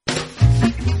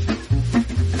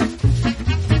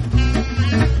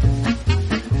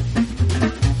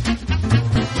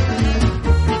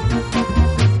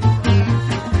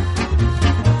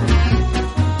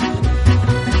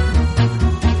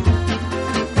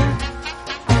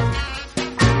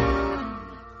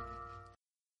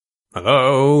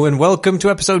Hello and welcome to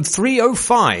episode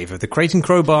 305 of the Crate and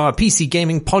Crowbar PC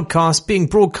Gaming Podcast, being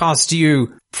broadcast to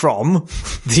you from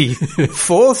the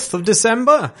 4th of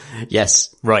December.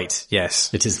 Yes. Right,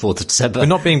 yes. It is 4th of December. We're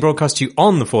not being broadcast to you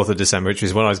on the 4th of December, which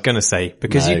is what I was going to say,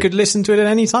 because you could listen to it at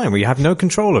any time. We have no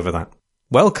control over that.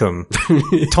 Welcome,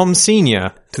 Tom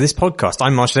Senior, to this podcast.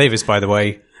 I'm Marsh Davis, by the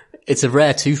way. It's a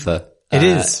rare twofer. It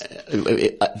is.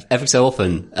 Every so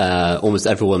often, almost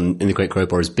everyone in the Great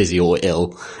Crowbar is busy or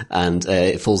ill, and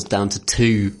it falls down to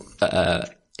two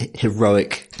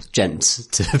heroic gents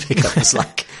to pick up the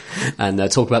slack and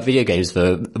talk about video games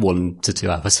for 1 to 2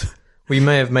 hours. We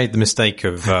may have made the mistake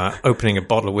of opening a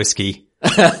bottle of whiskey,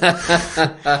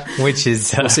 which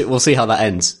is... We'll see how that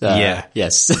ends. Yeah.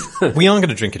 Yes. We aren't going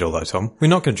to drink it all, though, Tom. We're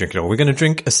not going to drink it all. We're going to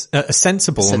drink a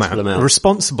sensible amount, a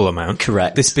responsible amount.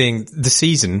 Correct. This being the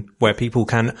season where people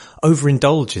can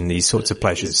overindulge in these sorts of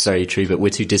pleasures. It's very true, but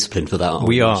we're too disciplined for that, aren't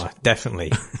we? We are,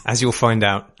 definitely. As you'll find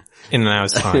out in an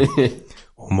hour's time.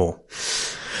 Or more.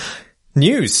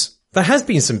 News. There has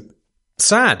been some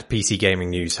sad PC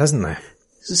gaming news, hasn't there?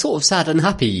 It's sort of sad and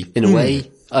happy in a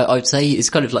way. I would say it's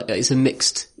kind of like, it's a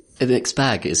mixed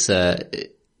bag. It's,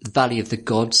 Valley of the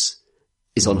Gods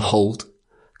is on hold.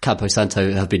 Campo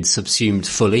Santo have been subsumed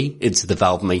fully into the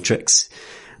Valve matrix,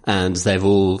 and they've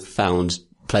all found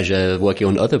pleasure working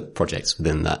on other projects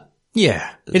within that. Yeah,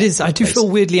 it is. I do feel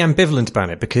weirdly ambivalent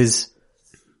about it because,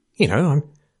 you know,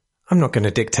 I'm not going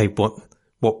to dictate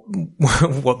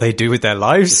what they do with their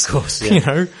lives. Of course, yeah. You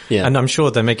know? Yeah. And I'm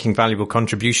sure they're making valuable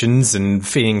contributions and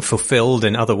feeling fulfilled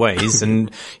in other ways.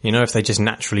 And, you know, if they just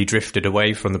naturally drifted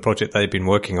away from the project they've been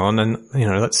working on, and, you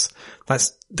know, that's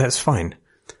fine.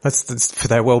 That's for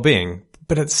their well-being.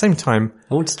 But at the same time,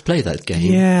 I wanted to play that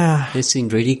game. Yeah. It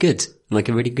seemed really good. Like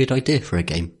a really good idea for a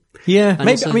game. Yeah. And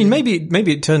Maybe, also,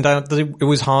 maybe it turned out that it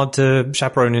was hard to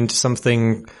chaperone into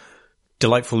something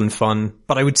delightful and fun,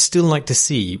 but I would still like to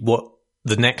see what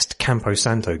the next Campo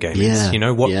Santo game is. You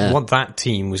know, what that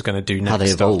team was going to do next. How they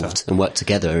evolved and worked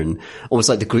together, and almost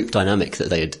like the group dynamic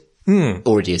that they had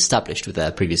already established with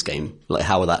their previous game. Like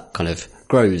how that kind of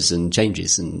grows and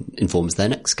changes and informs their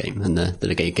next game and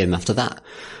the game after that.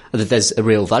 And that there's a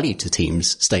real value to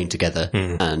teams staying together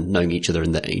and knowing each other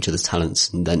and each other's talents,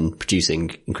 and then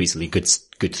producing increasingly good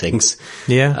things.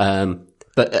 Yeah.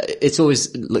 But it's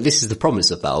always like, this is the promise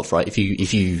of Valve, right? If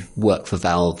you work for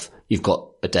Valve, you've got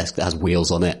a desk that has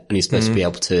wheels on it, and you're supposed to be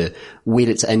able to wheel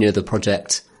it to any other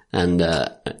project and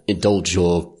indulge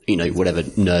your, you know, whatever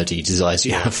nerdy desires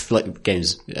you have, like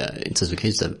games in terms of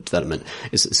games development.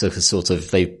 It's sort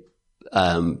of they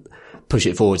push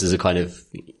it forward as a kind of,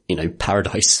 you know,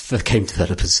 paradise for game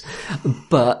developers,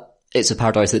 but it's a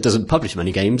paradise that doesn't publish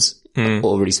many games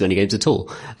or release many games at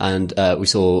all. And we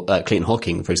saw Clayton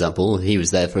Hawking, for example. He was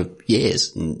there for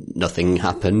years and nothing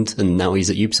happened, and now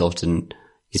he's at Ubisoft and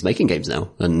he's making games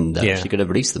now, and they're actually going to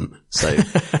release them. So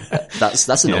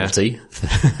that's a novelty.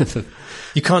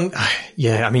 You can't.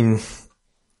 Yeah, I mean,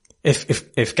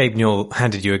 if Gabe Newell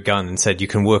handed you a gun and said you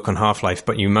can work on Half-Life,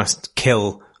 but you must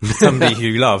kill somebody who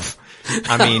you love,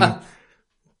 I mean,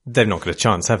 they've not got a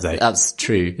chance, have they? That's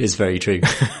true. It's very true.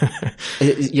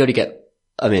 You only get,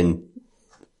 I mean,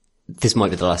 this might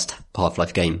be the last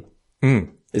Half-Life game.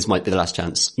 This might be the last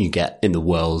chance you get in the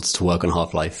world to work on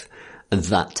Half-Life. And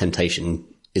that temptation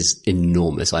is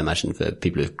enormous, I imagine, for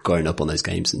people who've grown up on those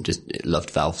games and just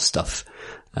loved Valve stuff.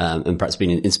 And perhaps been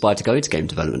inspired to go into game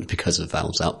development because of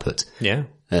Valve's output. Yeah.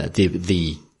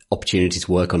 The opportunity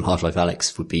to work on Half-Life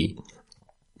Alyx would be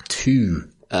too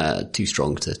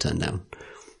strong to turn down.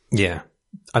 Yeah.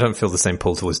 I don't feel the same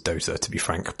pull towards Dota, to be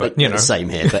frank, but you know. Same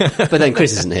here, but then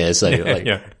Chris isn't here, so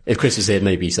if Chris was here,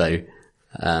 maybe so.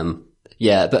 But I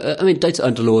mean, Dota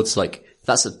Underlords, like,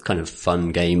 that's a kind of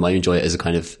fun game. I enjoy it as a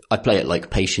kind of, I play it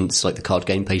like Patience, like the card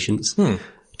game Patience.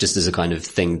 Just as a kind of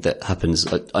thing that happens.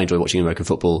 I enjoy watching American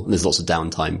football, and there's lots of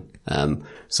downtime.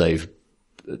 So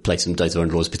play some Dota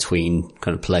Underlords between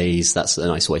kind of plays. That's a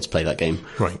nice way to play that game.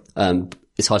 Right.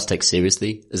 It's hard to take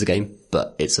seriously as a game,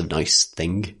 but it's a nice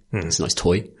thing. It's a nice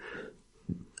toy.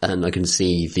 And I can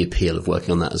see the appeal of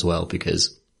working on that as well,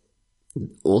 because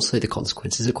also the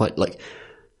consequences are quite, like,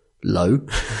 low.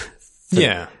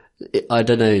 Yeah. I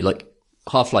don't know, like,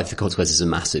 Half-Life, the consequences are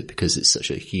massive because it's such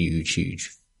a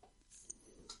huge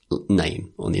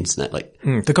name on the internet. Like,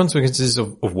 the consequences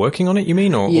of working on it, you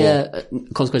mean? Or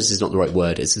consequences is not the right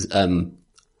word. It's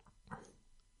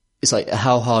like,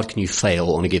 how hard can you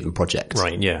fail on a given project?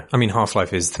 Right, yeah. I mean,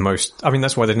 Half-Life is the most, I mean,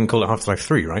 that's why they didn't call it Half-Life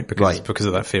 3, right? Because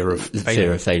of that fear of failing.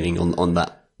 Fear of failing on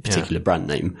that particular brand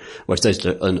name. Whereas those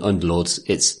Underlords,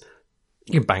 it's,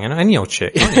 you're banging any old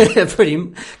shit, aren't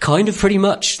you? pretty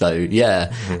much though,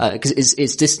 yeah. Cause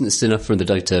it's distanced enough from the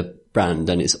Dota brand,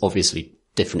 and it's obviously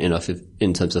different enough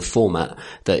in terms of format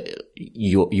that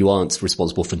you aren't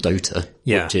responsible for Dota,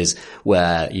 which is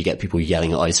where you get people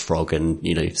yelling at Ice Frog and,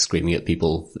 you know, screaming at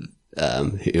people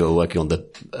who are working on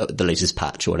the latest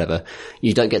patch or whatever.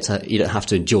 You don't have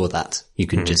to endure that. You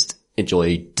can just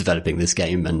enjoy developing this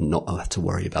game and not have to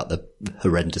worry about the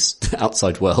horrendous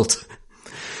outside world.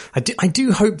 I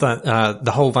do hope that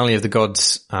the whole Valley of the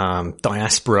Gods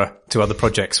diaspora to other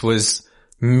projects was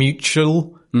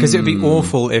mutual, because it would be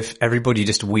awful if everybody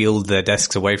just wheeled their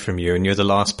desks away from you and you're the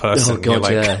last person. Oh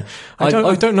God, you're like,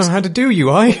 I don't know how to do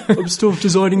UI. I'm still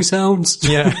designing sounds.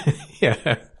 Yeah.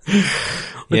 I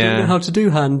don't know how to do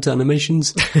hand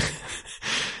animations.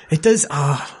 It does.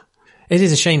 It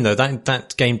is a shame though.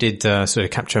 That game did sort of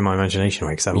capture my imagination,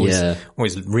 because I've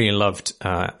always really loved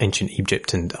ancient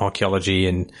Egypt and archaeology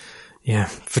and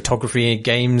photography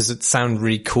games that sound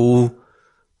really cool.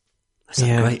 That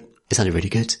sounded great. It sounded really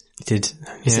good. It did.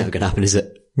 It's never going to happen, is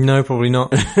it? No, probably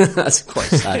not. That's quite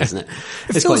sad, isn't it?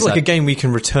 It feels like a game we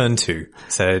can return to,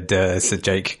 said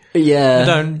Jake.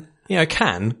 Yeah. I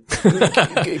can.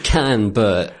 Can,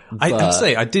 but I have to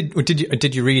say,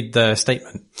 did you read the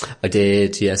statement? I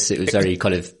did, yes. It was very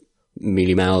kind of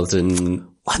mealy-mouthed and...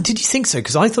 Did you think so?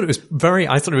 Because I thought it was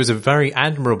a very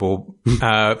admirable,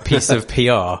 piece of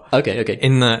PR. Okay.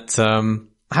 In that,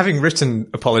 having written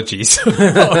apologies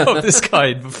of this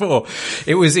kind before,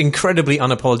 it was incredibly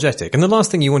unapologetic. And the last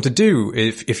thing you want to do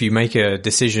if you make a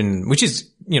decision, which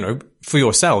is, you know, for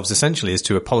yourselves essentially, is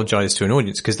to apologize to an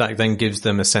audience, because that then gives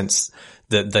them a sense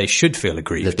that they should feel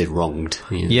aggrieved. They've been wronged.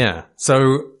 Yeah.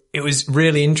 So it was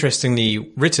really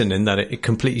interestingly written in that it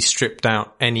completely stripped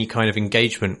out any kind of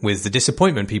engagement with the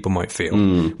disappointment people might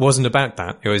feel. It wasn't about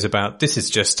that. It was about, this is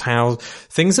just how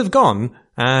things have gone.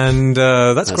 And,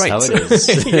 that's great. How it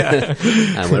is. Yeah.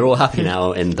 And we're all happy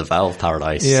now in the Valve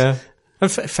paradise. Yeah.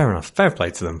 Fair enough. Fair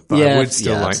play to them. But I would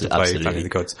still like to play Valley of the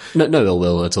Gods. No ill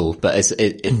will at all. But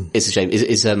it's a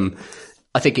shame.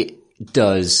 I think it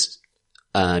does,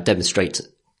 demonstrate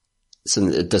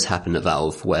something that does happen at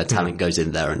Valve, where talent goes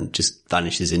in there and just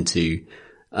vanishes into,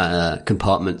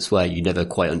 compartments where you never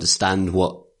quite understand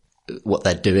what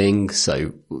they're doing.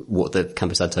 So what the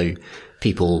Camposanto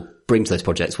people bring to those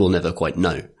projects we'll never quite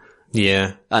know.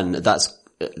 Yeah. And that's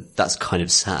kind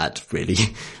of sad, really.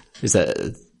 Is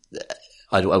that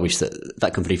I wish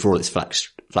that company, for all its flat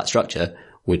structure,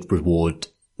 would push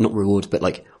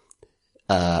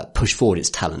forward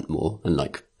its talent more and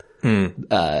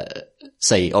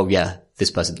say, oh yeah,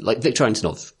 this person, like Viktor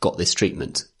Antonov got this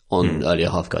treatment on earlier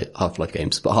Half-Life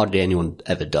games, but hardly anyone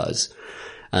ever does.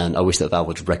 And I wish that Valve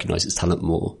would recognize its talent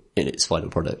more in its final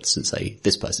products and say,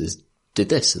 this person did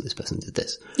this and this person did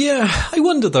this. Yeah, I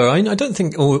wonder though. I don't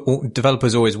think all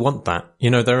developers always want that.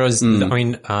 You know, there is, I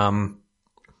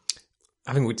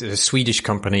think with a Swedish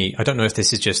company, I don't know if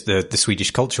this is just the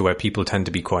Swedish culture where people tend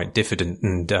to be quite diffident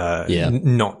and,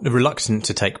 not reluctant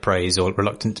to take praise or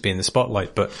reluctant to be in the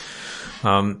spotlight, but,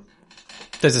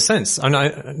 there's a sense,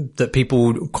 that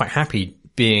people are quite happy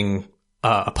being,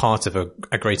 a part of a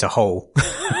greater whole.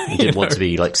 You didn't want to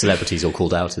be like celebrities or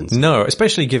called out. No,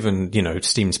 especially given, you know,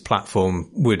 Steam's platform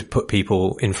would put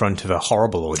people in front of a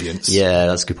horrible audience. Yeah,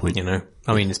 that's a good point. You know,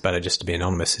 I mean, it's better just to be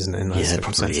anonymous, isn't it? Yeah, it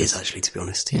probably is actually, to be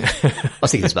honest. Yeah. I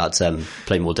was thinking about,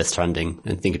 playing more Death Stranding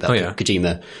and think about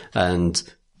Kojima, and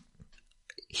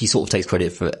he sort of takes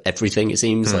credit for everything, it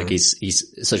seems. Like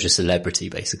he's such a celebrity,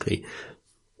 basically.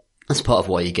 That's part of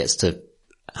why he gets to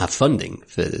have funding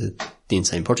for the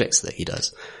insane projects that he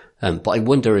does. But I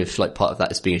wonder if like part of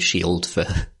that is being a shield for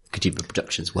Kojima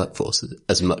Productions workforce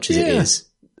as much as it is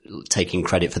taking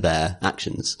credit for their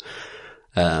actions.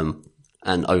 And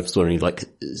I was wondering, like,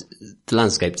 the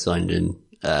landscape design in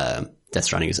Death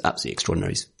Stranding is absolutely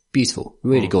extraordinary. It's beautiful,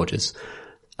 really gorgeous.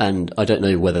 And I don't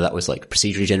know whether that was like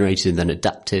procedurally generated and then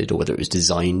adapted, or whether it was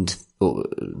designed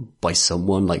by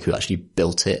someone like who actually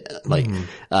built it. Like,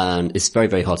 and it's very,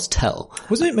 very hard to tell.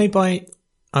 Wasn't it made by,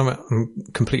 I'm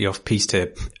completely off piste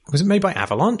here. Was it made by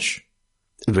Avalanche?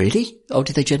 Really? Oh,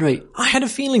 did they generate? I had a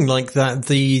feeling like that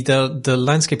the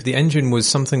landscape of the engine was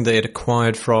something they had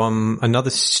acquired from another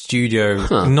studio,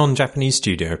 a non-Japanese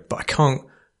studio, but I can't.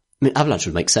 I mean, Avalanche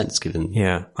would make sense given.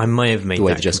 Yeah, I may have made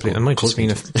that complete. I might just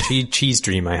been a cheese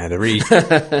dream I had, a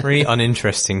really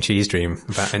uninteresting cheese dream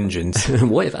about engines.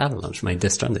 What if Avalanche made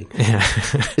Death Stranding? Yeah.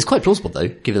 It's quite plausible though,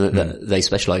 given that they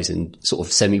specialize in sort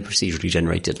of semi-procedurally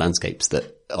generated landscapes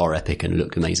that are epic and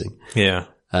look amazing. Yeah.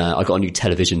 I got a new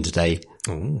television today.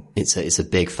 Ooh. It's a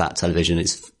big fat television.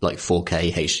 It's like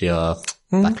 4K HDR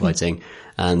backlighting,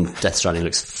 and Death Stranding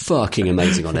looks fucking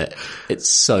amazing on it.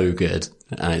 It's so good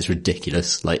and it's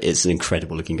ridiculous. Like, it's an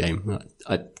incredible looking game.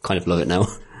 I kind of love it now.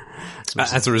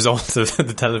 As a result of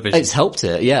the television. It's helped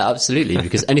it, yeah, absolutely,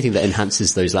 because anything that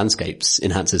enhances those landscapes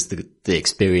enhances the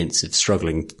experience of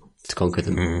struggling to conquer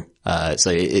them.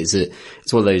 So it's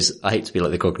one of those, I hate to be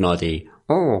like the Grognardi,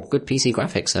 good PC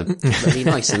graphics are really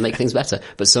nice and make things better.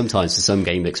 But sometimes for some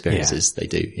game experiences, they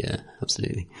do, yeah,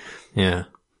 absolutely. Yeah.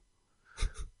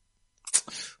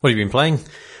 What have you been playing?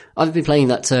 I've been playing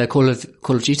that Call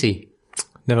of Duty.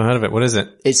 Never heard of it. What is it?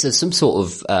 It's some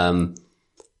sort of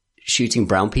shooting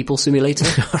brown people simulator.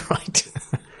 Right.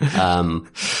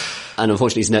 And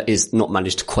unfortunately, it's not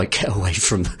managed to quite get away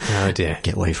from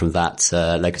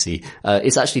that legacy.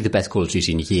 It's actually the best Call of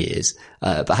Duty in years.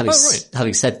 But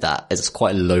having said that, it's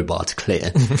quite a low bar to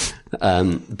clear.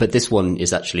 But this one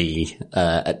is actually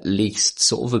at least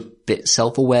sort of a bit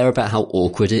self-aware about how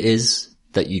awkward it is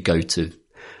that you go to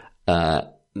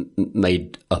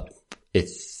made up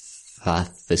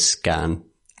Ithathscan.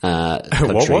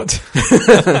 What?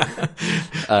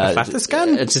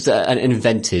 Ithathscan? It's just an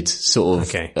invented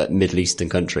sort of Middle Eastern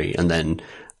country, and then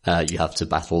you have to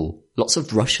battle lots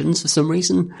of Russians for some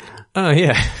reason. Oh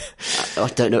yeah. I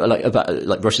don't know,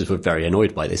 Russians were very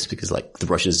annoyed by this because the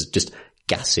Russians are just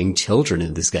gassing children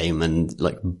in this game and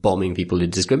bombing people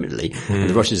indiscriminately. And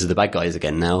the Russians are the bad guys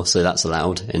again now, so that's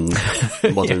allowed in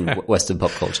modern Western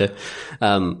pop culture.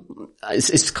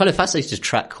 It's kind of fascinating to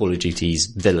track Call of Duty's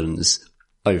villains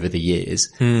over the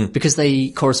years because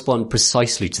they correspond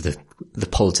precisely to the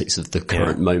politics of the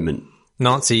current moment.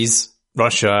 Nazis,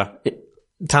 Russia,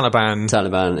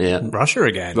 Taliban, yeah. Russia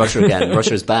again.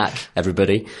 Russia's back,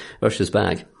 everybody. Russia's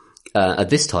back. At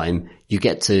this time, you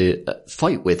get to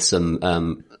fight with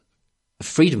some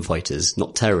freedom fighters,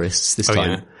 not terrorists this time.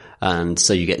 Yeah. And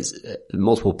so you get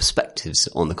multiple perspectives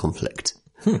on the conflict.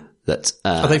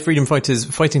 Are they freedom fighters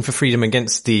fighting for freedom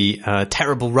against the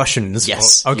terrible Russians?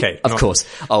 Yes. Of course.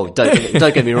 Oh,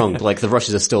 don't get me wrong. The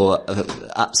Russians are still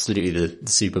absolutely the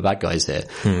super bad guys here.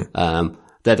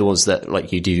 They're the ones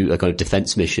that you do a kind of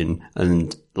defense mission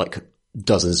and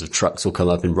dozens of trucks will come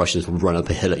up and Russians will run up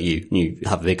a hill at you and you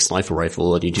have a big sniper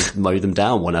rifle and you just mow them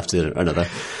down one after another.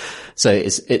 So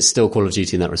it's still Call of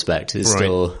Duty in that respect. It's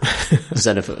still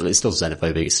xenophobic. It's still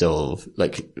xenophobic. It's still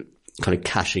kind of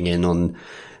cashing in on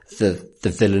the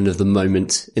villain of the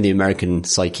moment in the American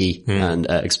psyche and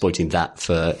exploiting that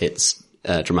for its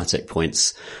dramatic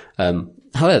points.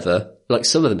 However,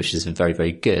 some of the missions are very,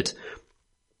 very good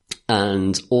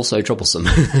and also troublesome.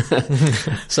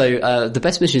 So the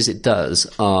best missions it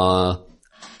does are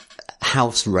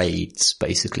house raids,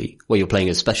 basically, where you're playing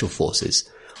as special forces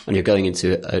and you're going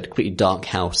into a completely dark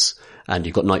house and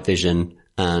you've got night vision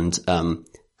and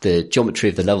the geometry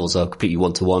of the levels are completely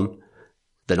one-to-one.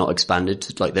 They're not expanded.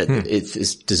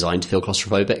 It's designed to feel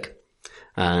claustrophobic.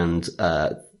 And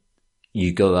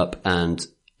you go up and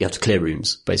you have to clear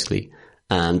rooms, basically.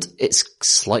 And it's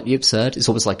slightly absurd. It's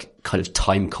almost like kind of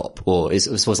Time Cop, or it's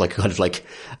almost like kind of like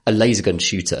a laser gun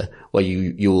shooter where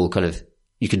you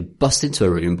can bust into a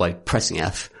room by pressing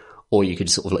F, or you could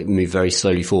sort of move very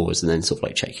slowly forwards and then sort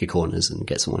of check your corners and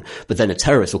get someone. But then a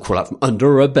terrorist will crawl out from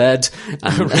under a bed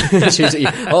and shoot at you.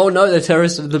 Oh no, the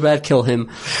terrorist in the bed, kill him.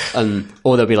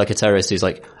 Or there'll be a terrorist who's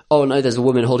oh no, there's a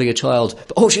woman holding a child.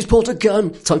 But, oh, she's pulled a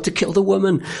gun. Time to kill the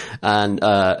woman. And,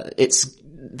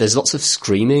 there's lots of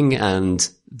screaming and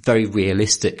very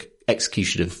realistic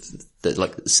execution of the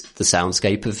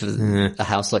soundscape of a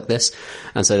house like this.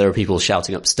 And so there are people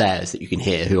shouting upstairs that you can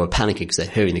hear who are panicking because they're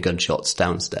hearing the gunshots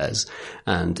downstairs.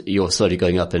 And you're slowly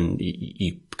going up and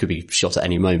you could be shot at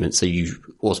any moment. So you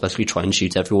automatically try and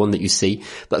shoot everyone that you see.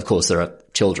 But of course there are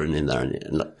children in there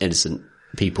and innocent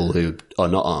people who are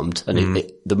not armed. And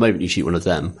the moment you shoot one of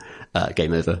them,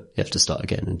 game over. You have to start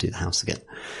again and do the house again.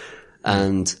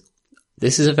 And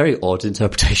this is a very odd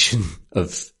interpretation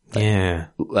of it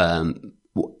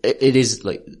is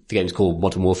the game's called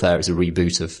Modern Warfare. It's a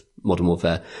reboot of Modern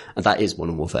Warfare, and that is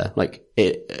Modern Warfare.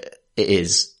 It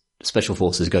is special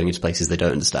forces going into places they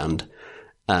don't understand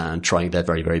and trying their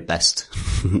very, very best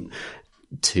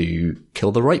to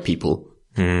kill the right people,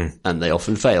 and they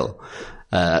often fail.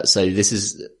 So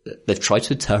they've tried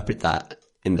to interpret that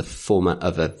in the format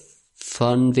of a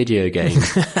fun video game.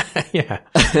 Yeah.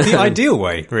 The ideal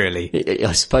way, really.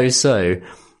 I suppose so.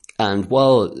 And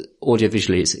while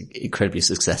audiovisually it's incredibly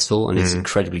successful and it's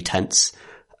incredibly tense,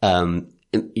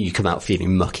 you come out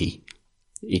feeling mucky.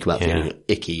 You come out feeling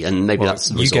icky, and maybe that's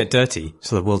the result. You get dirty,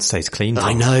 so the world stays clean.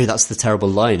 I know, that's the terrible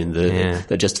line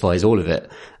that justifies all of it.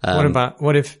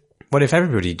 What if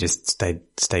everybody just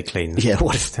stay clean? Yeah,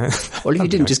 what if you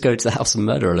didn't just go to the house and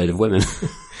murder a load of women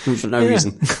for no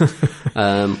reason?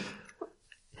 So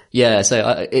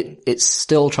it's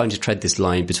still trying to tread this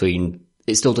line between,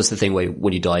 it still does the thing where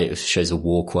when you die it shows a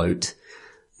war quote,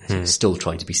 So it's still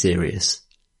trying to be serious,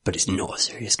 but it's not a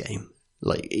serious game.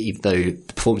 Like, even though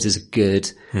the performances are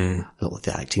good, a lot of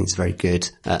the acting is very good,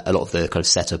 a lot of the kind of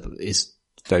setup is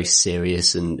very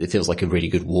serious, and it feels like a really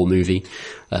good war movie.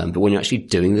 But when you're actually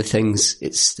doing the things,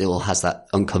 it still has that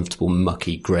uncomfortable,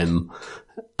 mucky, grim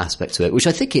aspect to it, which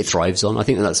I think it thrives on. I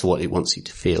think that's what it wants you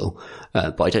to feel,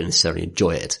 but I don't necessarily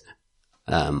enjoy it.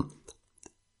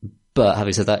 But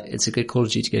having said that, it's a good Call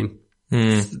of Duty game.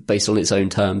 Based on its own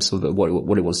terms, of what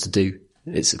it wants to do.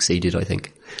 It succeeded, I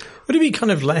think. Would it be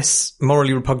kind of less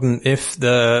morally repugnant if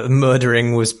the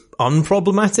murdering was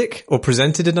unproblematic or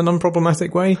presented in an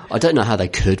unproblematic way? I don't know how they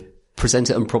could present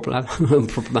it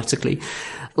unproblematically.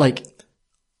 Like,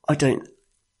 I don't...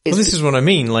 Well, this is what I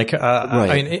mean. Like, right.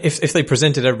 I mean, if they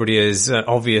presented everybody as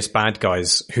obvious bad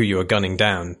guys who you are gunning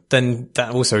down, then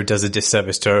that also does a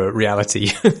disservice to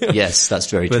reality. Yes, that's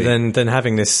very true. But then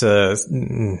having this,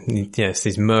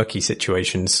 these murky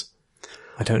situations,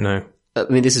 I don't know. I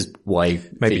mean, this is why...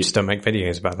 Maybe just don't make video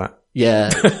games about that. Yeah.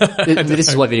 This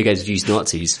is why video games have used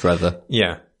Nazis forever.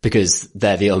 Yeah. Because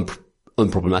they're the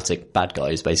unproblematic bad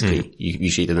guys, basically. You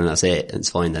shoot them and that's it, and it's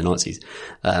fine, they're Nazis.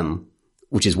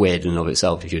 Which is weird in and of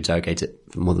itself if you interrogate it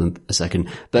for more than a second.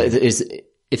 But it's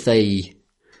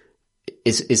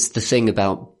the thing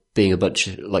about being a bunch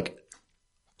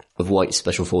of white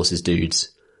special forces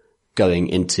dudes going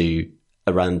into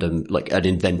a random, like an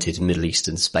invented Middle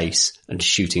Eastern space and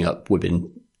shooting up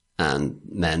women and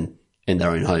men in their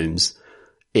own homes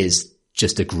is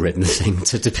just a grim thing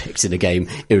to depict in a game,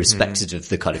 irrespective of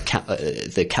the kind of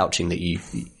the couching the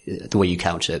way you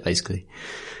couch it, basically.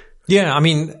 Yeah, I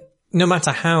mean, no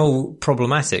matter how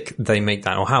problematic they make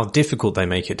that or how difficult they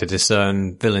make it to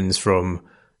discern villains from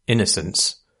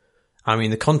innocents, I mean,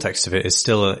 the context of it is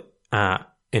still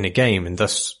in a game and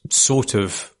thus sort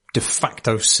of de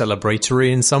facto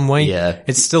celebratory in some way. Yeah.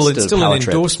 It's still an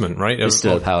endorsement, right? It's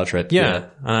still a power trip. Yeah.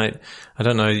 I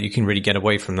don't know that you can really get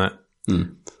away from that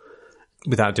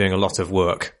without doing a lot of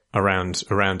work around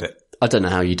it. I don't know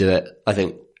how you do it. I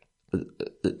think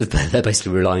they're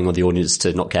basically relying on the audience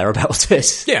to not care about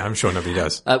it. Yeah, I'm sure nobody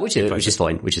does. Which is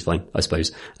fine, I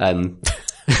suppose.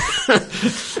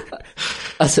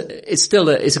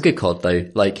 It's a good COD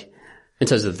though, like, in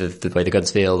terms of the way the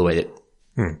guns feel, the way it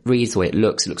reads, the way it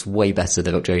looks way better.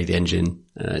 They've upgraded the engine.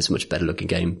 It's a much better looking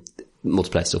game.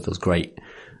 Multiplayer still feels great.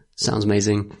 Sounds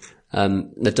amazing.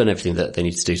 They've done everything that they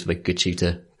need to do to make a good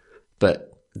shooter,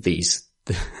 but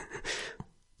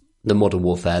the Modern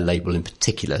Warfare label in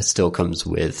particular still comes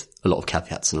with a lot of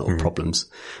caveats and a lot of problems,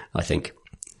 I think.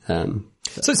 So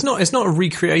it's not a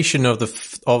recreation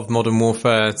of Modern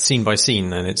Warfare scene by scene,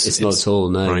 then it's not at all.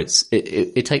 No, right.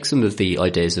 It takes some of the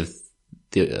ideas of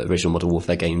the original Modern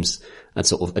Warfare games and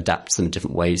sort of adapts them in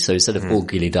different ways. So instead of all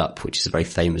ghillied up, which is a very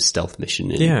famous stealth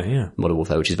mission in Modern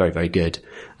Warfare, which is very, very good,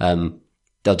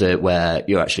 they'll do it where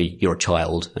you're a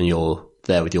child and you're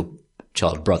there with your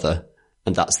child brother,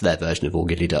 and that's their version of all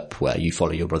ghillied up, where you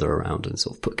follow your brother around and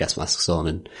sort of put gas masks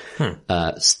on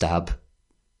and stab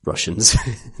Russians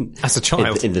as a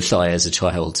child in the thigh as a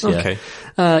child. Okay.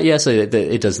 So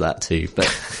it does that too.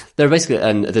 But they're basically,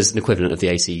 and there's an equivalent of the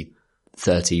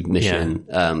AC-30 mission.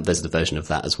 There's the version of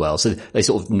that as well. So they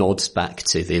sort of nod back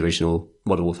to the original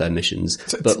Modern Warfare missions.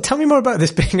 But tell me more about this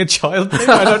being a child thing.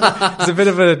 It's a bit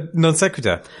of a non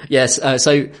sequitur. Yes.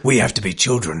 So we have to be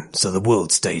children so the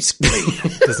world stays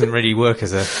clean. Doesn't really work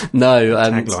as a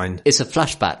tagline. It's a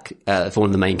flashback for one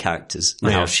of the main characters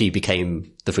and how she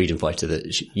became the freedom fighter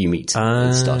that you meet at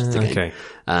the start of the game. Okay.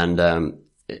 And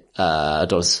I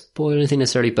don't spoil anything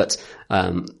necessarily, but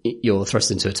you're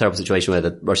thrust into a terrible situation where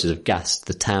the Russians have gassed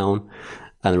the town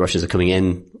and the Russians are coming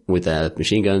in with their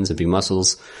machine guns and big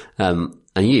muscles.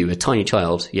 And you, a tiny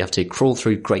child, you have to crawl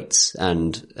through grates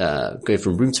and go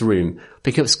from room to room,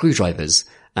 picking up screwdrivers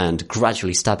and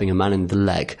gradually stabbing a man in the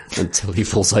leg until he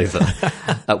falls over.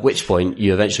 At which point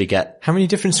you eventually get... How many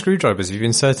different screwdrivers have you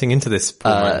inserting into this?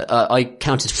 I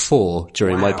counted 4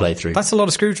 during my playthrough. That's a lot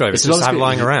of screwdrivers to have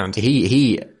lying around.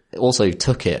 He also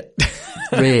took it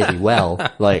really well.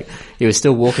 Like, he was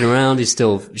still walking around, he's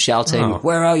still shouting,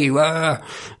 "Where are you?"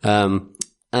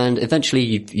 And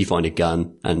eventually you find a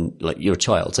gun, and like, you're a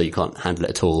child, so you can't handle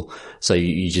it at all. So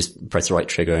you just press the right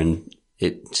trigger and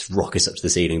it just rockets up to the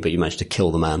ceiling, but you manage to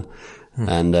kill the man.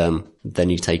 And then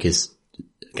you take his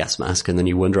gas mask and then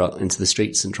you wander out into the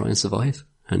streets and try and survive.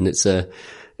 And it's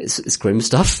grim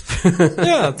stuff.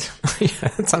 Yeah,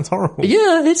 it sounds horrible.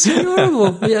 Yeah, it's pretty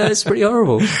horrible. Yeah, it's pretty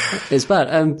horrible. It's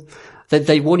bad.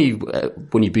 They warn you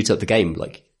when you boot up the game,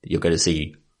 like, you're going to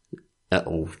see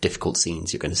all difficult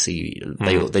scenes. You're going to see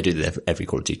they do that every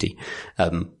Call of Duty.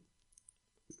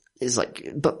 It's like,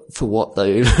 but for what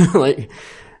though? Like,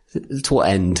 to what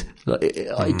end? Like,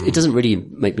 it doesn't really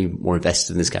make me more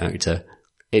invested in this character.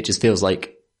 It just feels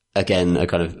like, again, a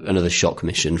kind of another shock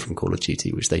mission from Call of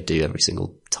Duty, which they do every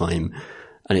single time.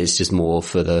 And it's just more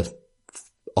for the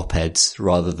op-eds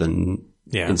rather than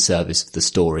in service of the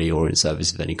story or in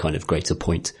service of any kind of greater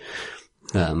point.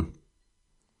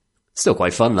 Still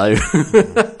quite fun though.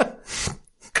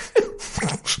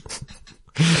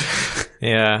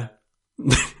 Yeah.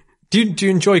 Do you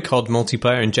enjoy COD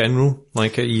multiplayer in general?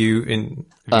 Like, have you been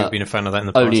a fan of that in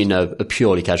the past? Only in a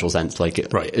purely casual sense. Like,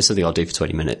 it's something I'll do for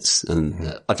 20 minutes.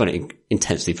 And I find it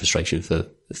intensely frustrating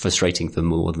for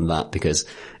more than that, because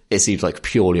it seems like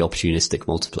purely opportunistic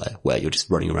multiplayer where you're just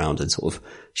running around and sort of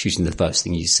shooting the first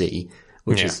thing you see,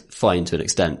 which is fine to an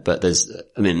extent. But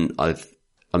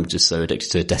I'm just so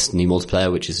addicted to Destiny multiplayer,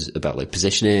 which is about like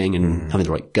positioning and having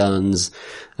the right guns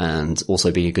and also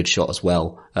being a good shot as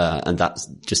well. And that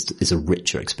just is a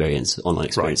richer experience, online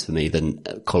experience for me than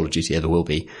Call of Duty ever will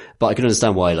be. But I can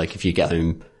understand why, like, if you get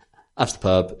home after the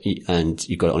pub and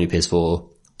you've got it on your PS4,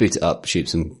 boot it up, shoot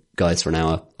some guys for an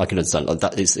hour. I can understand like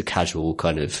that is a casual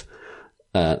kind of,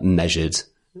 measured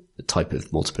type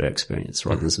of multiplayer experience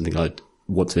rather than something I'd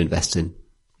want to invest in.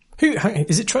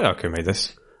 Is it Treyarch who made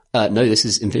this? No, this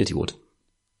is Infinity Ward.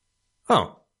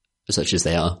 Oh. Such as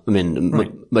they are. I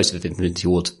mean, most of Infinity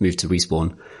Ward moved to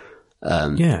Respawn.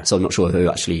 So I'm not sure who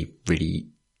actually really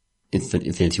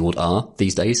Infinity Ward are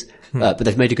these days. But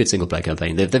they've made a good single player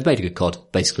campaign. They've made a good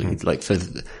COD, basically, like for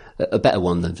a better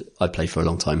one than I've played for a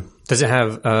long time. Does it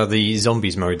have, the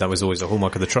zombies mode that was always a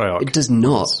hallmark of the Treyarch? It does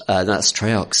not. That's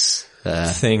Treyarch's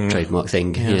trademark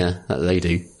thing. Yeah, that they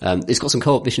do. It's got some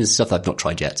co-op missions and stuff that I've not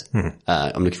tried yet.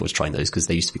 I'm looking forward to trying those because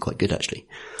they used to be quite good, actually.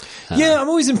 Yeah, I'm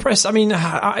always impressed. I mean,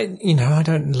 I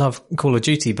don't love Call of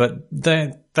Duty, but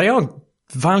they are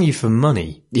value for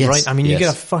money, right? I mean, you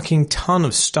get a fucking ton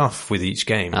of stuff with each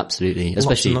game. Absolutely.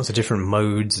 Especially lots of different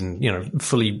modes and,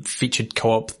 fully featured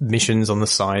co-op missions on the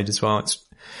side as well.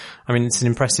 It's an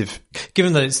impressive,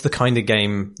 given that it's the kind of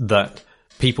game that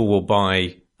people will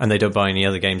buy and they don't buy any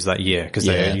other games that year because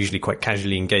they're usually quite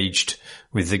casually engaged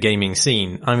with the gaming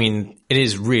scene. I mean, it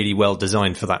is really well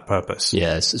designed for that purpose.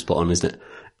 Yeah, it's spot on, isn't it?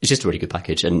 It's just a really good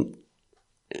package and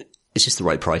it's just the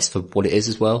right price for what it is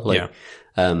as well. Like,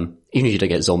 even if you don't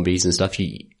get zombies and stuff,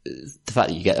 the fact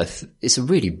that you get it's a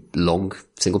really long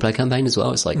single player campaign as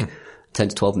well. It's like 10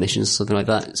 to 12 missions, something like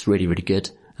that. It's really, really good.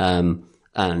 And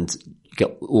you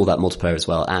get all that multiplayer as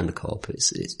well and the co-op.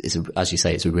 It's as you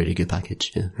say, it's a really good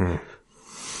package. Yeah.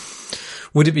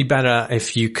 Would it be better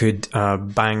if you could,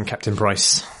 bang Captain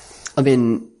Price? I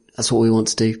mean, that's what we want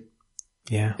to do.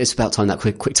 Yeah. It's about time that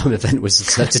quick time event was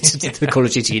inserted to the Call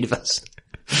of Duty universe.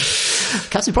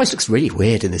 Captain Price looks really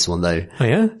weird in this one though. Oh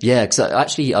yeah? Yeah, cause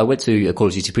I went to a Call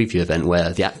of Duty preview event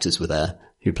where the actors were there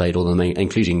who played all the main,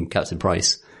 including Captain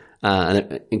Price.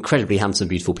 And incredibly handsome,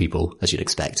 beautiful people, as you'd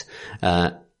expect.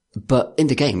 But in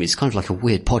the game, it's kind of like a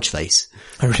weird podge face.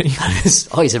 Oh really? His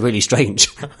eyes are really strange.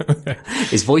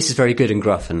 His voice is very good and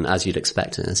gruff and as you'd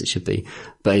expect and as it should be.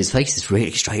 But his face is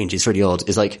really strange. It's really odd.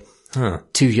 It's like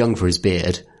too young for his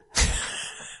beard.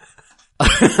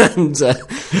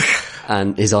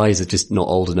 And his eyes are just not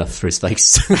old enough for his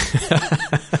face.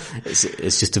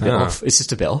 It's just a bit off. It's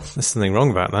just a bit off. There's something wrong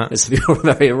about that. There's something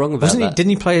very wrong about that.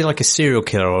 Didn't he play like a serial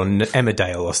killer on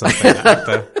Emmerdale or something?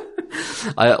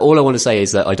 All I want to say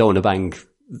is that I don't want to bang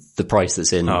the price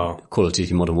that's in Call of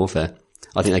Duty Modern Warfare.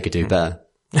 I think they could do better.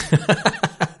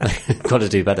 Got to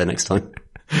do better next time.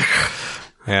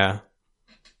 Yeah.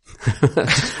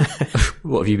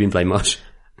 What have you been playing much?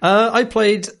 I've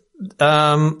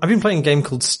been playing a game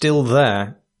called Still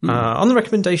There, on the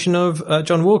recommendation of,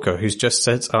 John Walker, who's just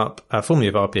set up, formerly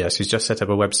of RPS, who's just set up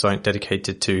a website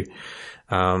dedicated to,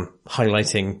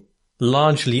 highlighting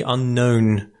largely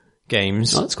unknown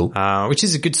games. Oh, that's cool. Which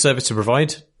is a good service to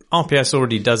provide. RPS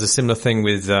already does a similar thing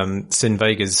with, Sin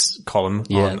Vega's column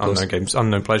on unknown games,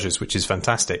 unknown pleasures, which is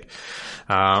fantastic.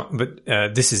 But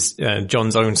this is,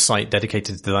 John's own site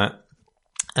dedicated to that.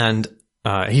 And,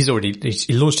 he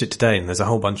launched it today and there's a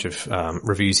whole bunch of,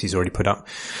 reviews he's already put up.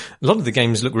 A lot of the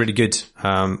games look really good.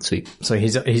 Sweet. So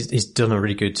he's done a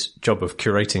really good job of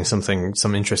curating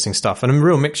some interesting stuff and a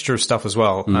real mixture of stuff as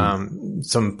well.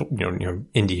 Some,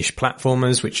 indie-ish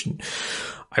platformers, which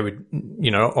I would,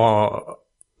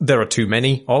 there are too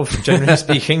many of, generally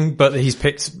speaking, but he's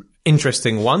picked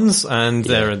interesting ones and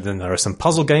there are some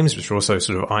puzzle games, which are also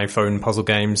sort of iPhone puzzle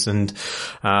games and,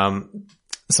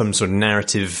 some sort of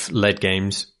narrative-led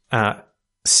games.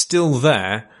 Still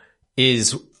There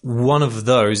is one of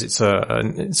those. It's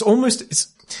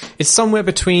somewhere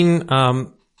between,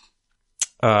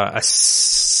 a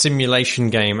simulation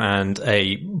game and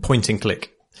a point and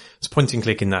click it's point and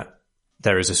click in that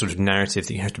there is a sort of narrative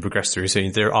that you have to progress through. So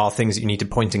there are things that you need to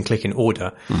point and click in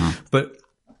order, but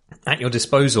at your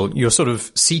disposal, you're sort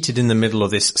of seated in the middle of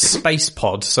this space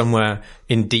pod somewhere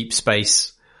in deep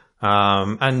space.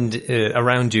 And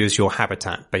around you is your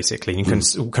habitat, basically. You can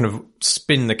kind of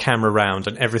spin the camera around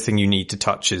and everything you need to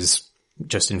touch is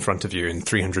just in front of you in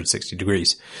 360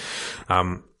 degrees.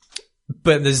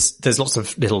 But there's lots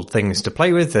of little things to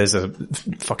play with. There's a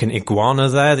fucking iguana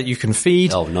there that you can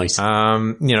feed. Oh, nice.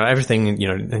 Everything,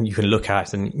 and you can look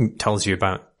at and it tells you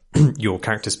about your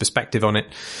character's perspective on it.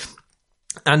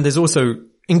 And there's also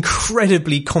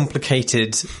incredibly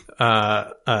complicated,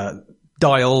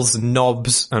 dials and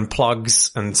knobs and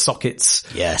plugs and sockets.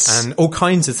 Yes. And all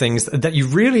kinds of things that you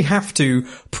really have to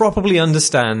properly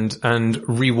understand and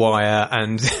rewire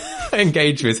and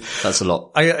engage with. That's a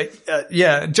lot.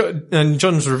 And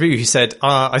John's review, he said,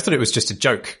 I thought it was just a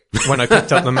joke when I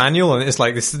picked up the manual, and it's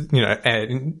like this,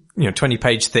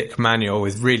 20-page thick manual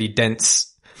with really dense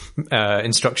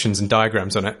instructions and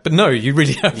diagrams on it. But no, you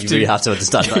really have to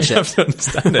understand that shit. You have to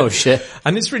understand it. Oh shit.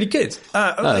 And it's really good.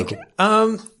 It's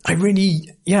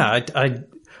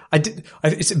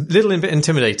a little bit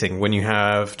intimidating when you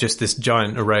have just this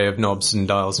giant array of knobs and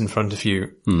dials in front of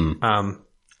you.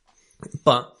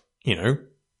 But,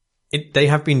 they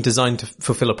have been designed to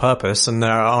fulfill a purpose, and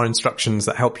there are instructions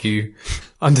that help you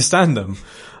understand them.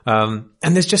 And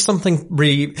there's just something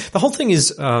really, the whole thing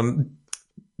is,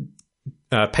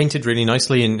 painted really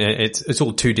nicely, and it's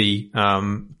all 2D.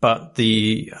 But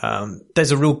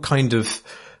there's a real kind of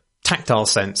tactile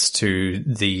sense to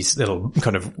these little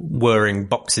kind of whirring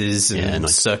boxes and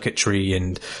circuitry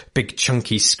and big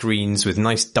chunky screens with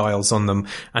nice dials on them.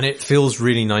 And it feels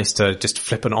really nice to just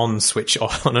flip an on switch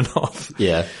on and off.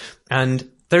 Yeah.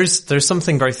 And there's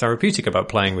something very therapeutic about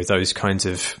playing with those kinds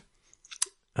of,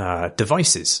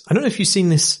 devices. I don't know if you've seen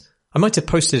this. I might have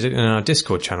posted it in our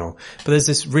Discord channel, but there's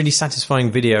this really satisfying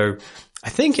video. I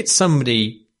think it's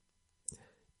somebody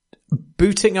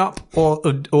booting up or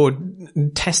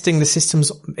testing the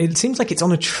systems. It seems like it's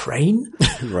on a train,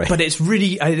 right? But it's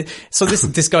really, so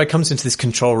this guy comes into this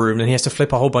control room and he has to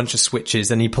flip a whole bunch of switches,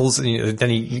 and he pulls, then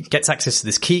he gets access to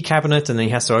this key cabinet, and then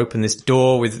he has to open this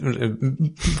door with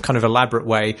kind of elaborate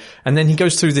way. And then he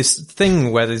goes through this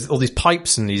thing where there's all these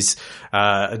pipes and these,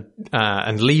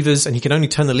 and levers, and he can only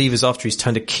turn the levers after he's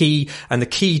turned a key. And the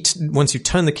key, once you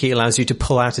turn the key, allows you to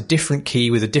pull out a different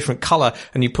key with a different color,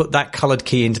 and you put that colored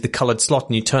key into the colored slot,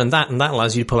 and you turn that, and that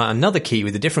allows you to pull out another key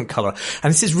with a different color.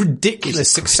 And it's this ridiculous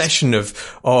succession of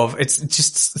it's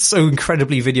just so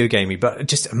incredibly video gamey, but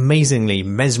just amazingly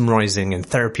mesmerizing and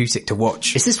therapeutic to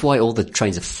watch. Is this why all the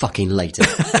trains are fucking late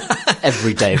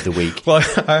every day of the week? Well,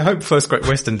 I hope First Great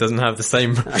Western doesn't have the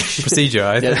same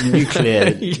procedure.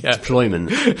 Nuclear deployment.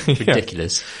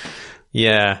 Ridiculous.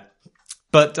 Yeah.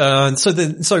 But, so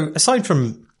aside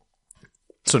from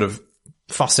sort of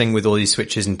fussing with all these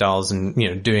switches and dials and,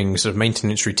 doing sort of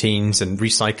maintenance routines and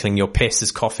recycling your piss as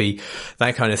coffee,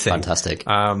 that kind of thing. Fantastic.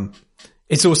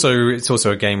 It's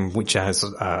also a game which has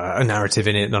a narrative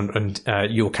in it, and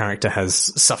your character has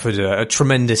suffered a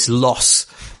tremendous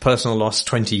personal loss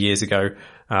 20 years ago,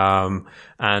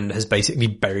 and has basically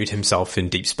buried himself in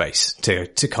deep space to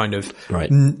kind of,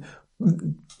 right.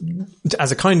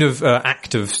 As a kind of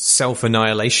act of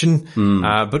self-annihilation,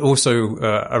 but also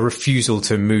a refusal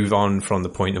to move on from the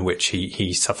point in which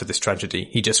he suffered this tragedy.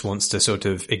 He just wants to sort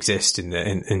of exist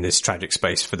in this tragic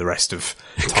space for the rest of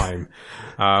time.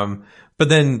 But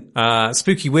then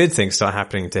spooky, weird things start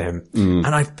happening to him, and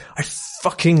I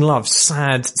fucking love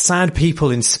sad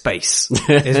people in space.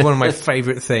 It's one of my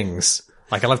favorite things.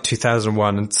 Like, I love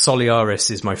 2001, and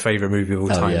Solaris is my favorite movie of all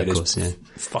time. It is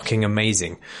fucking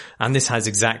amazing. And this has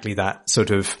exactly that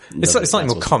sort of, it's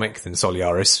slightly more comic than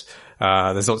Solaris.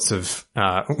 There's lots of,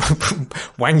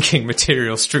 wanking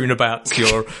material strewn about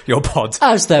your pod.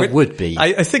 As there would be.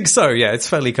 I think so, yeah. It's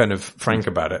fairly kind of frank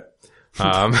about it.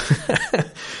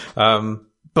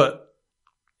 But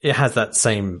it has that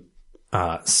same,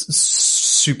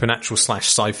 supernatural /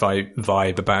 sci-fi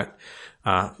vibe about,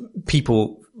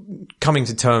 people coming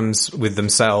to terms with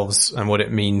themselves and what it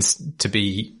means to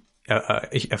be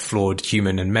a flawed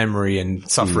human, and memory and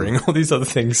suffering, all these other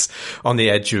things on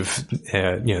the edge of,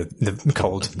 the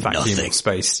cold vacuum of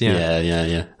space.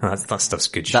 Yeah. That stuff's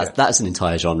good shit. That's an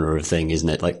entire genre of thing, isn't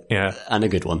it? Like, yeah. And a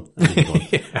good one.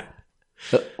 Yeah.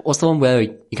 But what's the one where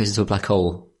he goes into a black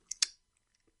hole?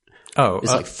 Oh,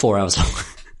 it's like 4 hours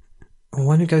long.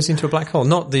 When it goes into a black hole,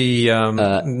 not the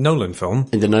Nolan film.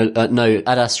 No,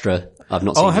 Ad Astra. I've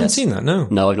not seen. Oh, I haven't seen that.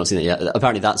 No, I've not seen it yet.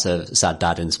 Apparently, that's a sad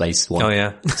dad in space one. Oh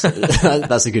yeah,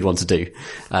 that's a good one to do.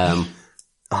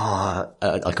 I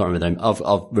can't remember the name.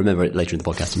 I'll remember it later in the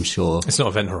podcast, I'm sure. It's not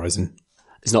Event Horizon.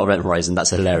 It's not Event Horizon.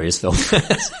 That's a hilarious film.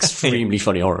 It's an extremely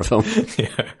funny horror film.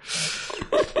 Yeah.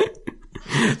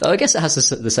 I guess it has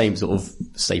the same sort of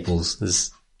staples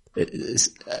as not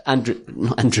Andrew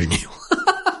Neil.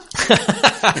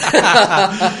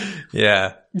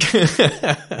 Yeah.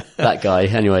 That guy.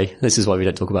 Anyway, this is why we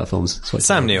don't talk about films.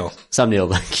 Sam Neill. Sam Neill,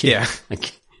 thank you. Yeah.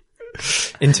 Thank you.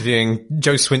 Interviewing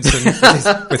Joe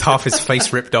Swinson with half his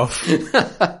face ripped off.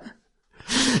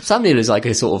 Sam Neill is like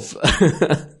a sort of...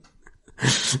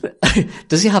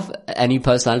 Does he have any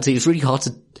personality? It's really hard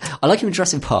to... I like him in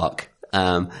Jurassic Park.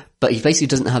 But he basically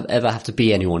doesn't ever have to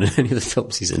be anyone in any of the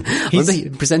films he's in. I remember he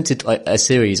presented a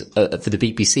series for the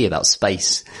BBC about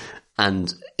space,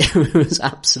 and it was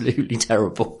absolutely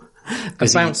terrible.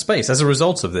 About space as a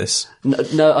result of this?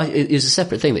 No, it was a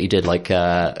separate thing that he did, like,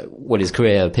 when his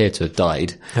career appeared to have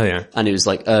died. Oh yeah. And it was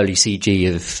like early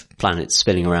CG of planets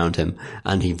spinning around him,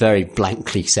 and he very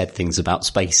blankly said things about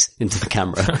space into the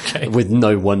camera with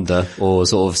no wonder or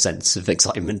sort of sense of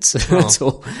excitement at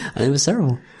all. And it was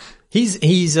terrible.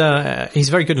 He's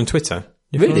very good on Twitter.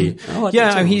 Really?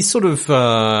 Yeah, he's sort of,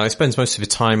 spends most of his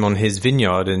time on his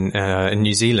vineyard in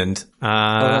New Zealand,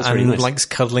 and really nice. likes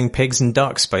cuddling pigs and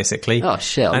ducks, basically. Oh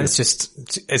shit. And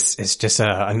it's just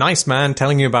a nice man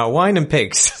telling you about wine and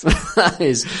pigs. That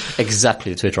is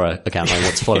exactly the Twitter account I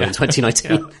want to follow in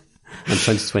 2019 and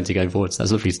 2020 going forward. So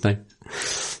that's lovely to know.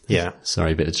 Yeah.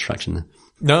 Sorry, a bit of distraction there.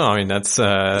 No, I mean, that's,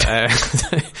 that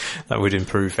would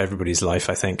improve everybody's life,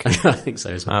 I think. I think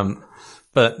so as well.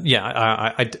 But yeah,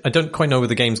 I don't quite know where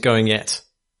the game's going yet.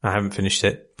 I haven't finished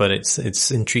it, but it's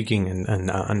intriguing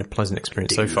and a pleasant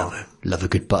experience so far. Love a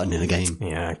good button in a game.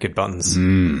 Yeah, good buttons.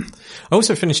 I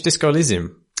also finished Disco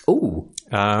Elysium. Ooh.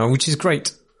 Which is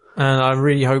great. And I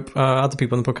really hope, other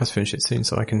people on the podcast finish it soon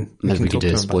so I can, maybe we can talk do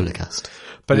to a them spoiler about it. cast.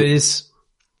 But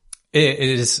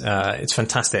it's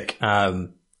fantastic.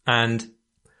 And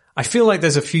I feel like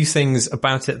there's a few things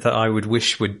about it that I would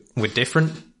wish were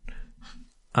different.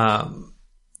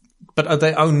 But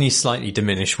they only slightly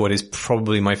diminish what is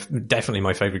probably definitely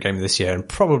my favorite game of this year and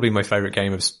probably my favorite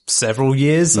game of several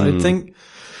years, I think.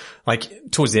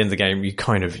 Like, towards the end of the game,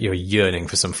 you're yearning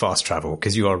for some fast travel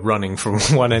because you are running from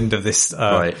one end of this,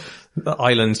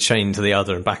 island chain to the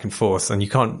other and back and forth, and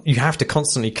you have to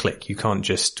constantly click. You can't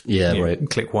just,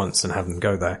 click once and have them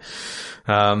go there.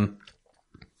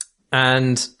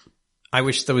 And I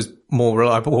wish there was more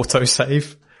reliable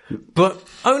autosave, but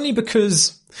only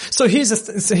because, so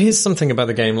here's something about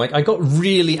the game. Like, I got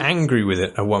really angry with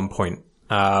it at one point,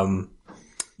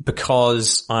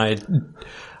 because I'd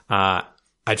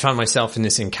found myself in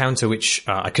this encounter which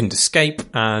I couldn't escape,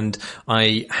 and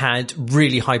I had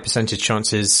really high percentage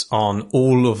chances on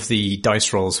all of the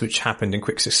dice rolls which happened in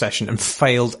quick succession and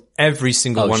failed every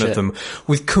single one of them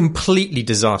with completely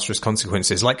disastrous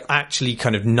consequences, like actually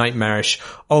kind of nightmarish,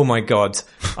 oh my god,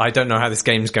 I don't know how this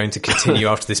game's going to continue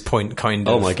after this point kind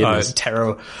of my goodness.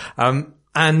 terror.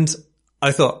 And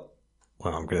I thought,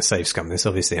 well, I'm going to save scum this,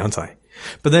 obviously, aren't I?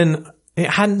 But then it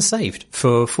hadn't saved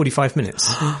for 45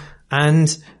 minutes.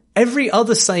 And every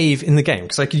other save in the game,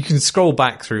 because like you can scroll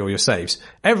back through all your saves,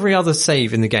 every other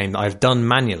save in the game that I've done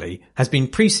manually has been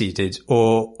preceded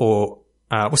or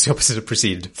what's the opposite of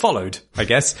preceded? Followed, I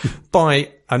guess,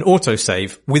 by an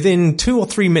autosave within 2 or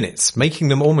 3 minutes, making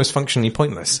them almost functionally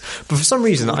pointless. But for some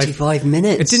reason, 45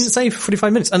 minutes. It didn't save for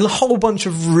 45 minutes, and a whole bunch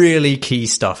of really key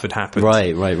stuff had happened.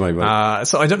 Right.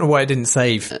 So I don't know why I didn't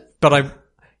save, but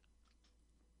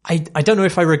I don't know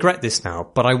if I regret this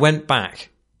now, but I went back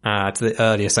to the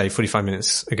earlier save 45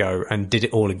 minutes ago and did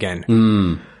it all again.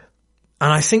 And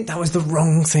I think that was the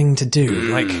wrong thing to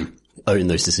do. Like, own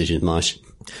those decisions, Marsh.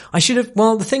 I should have,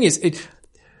 well, the thing is,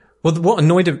 what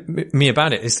annoyed me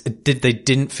about it is they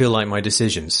didn't feel like my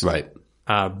decisions. Right.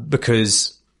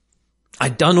 Because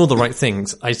I'd done all the right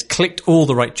things. I clicked all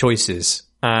the right choices,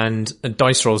 and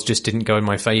dice rolls just didn't go in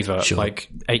my favor like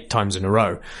 8 times in a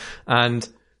row. And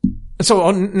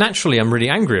so naturally I'm really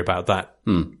angry about that.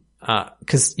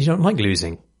 Cause you don't like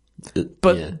losing,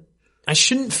 but I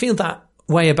shouldn't feel that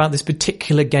way about this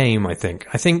particular game. I think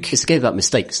it's a game about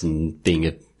mistakes and being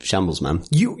a shambles man.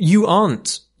 You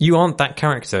aren't that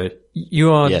character.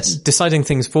 You are deciding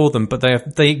things for them, but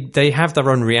they have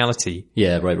their own reality.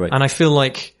 Yeah, right. And I feel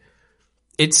like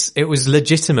it was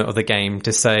legitimate of the game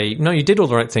to say, no, you did all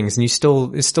the right things and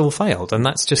it still failed. And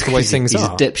that's just the way things are. He's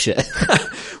a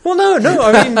dipshit. Well, no,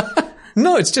 I mean,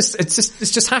 no, it's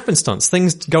just happenstance.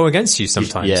 Things go against you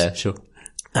sometimes. Yeah, sure.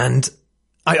 And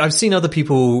I've seen other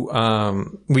people,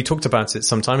 we talked about it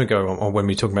some time ago, or when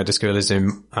we talked about Disco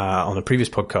Elysium, on a previous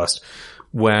podcast,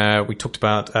 where we talked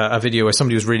about a video where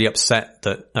somebody was really upset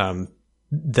that,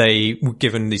 they were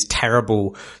given these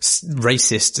terrible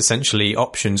racist, essentially,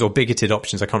 options or bigoted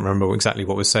options. I can't remember exactly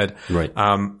what was said. Right.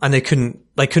 And they couldn't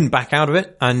back out of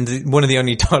it. And one of the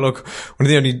only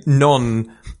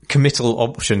non-committal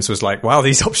options was like, wow,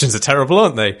 these options are terrible,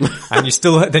 aren't they? And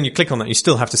then you click on that, you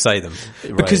still have to say them.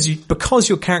 Because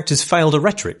your character's failed a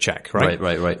rhetoric check, right?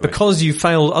 Right. Because you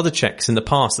failed other checks in the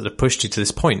past that have pushed you to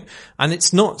this point. And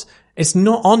it's not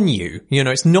on you.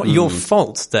 It's not your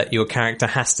fault that your character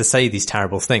has to say these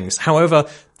terrible things. However,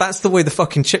 that's the way the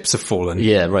fucking chips have fallen.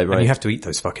 Yeah, right. And you have to eat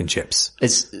those fucking chips.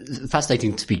 It's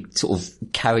fascinating to be sort of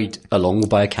carried along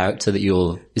by a character that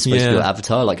is supposed to be your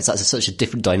avatar. Like, that's such a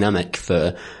different dynamic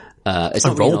for, it's a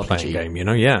not really role-playing game,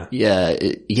 Yeah.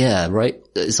 Yeah, right.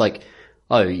 It's like,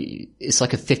 it's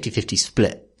like a 50-50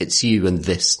 split. It's you and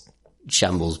this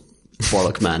shambles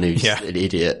bollock man who's an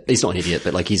idiot. He's not an idiot,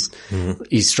 but like he's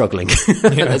struggling.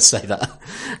 Let's say that.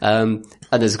 And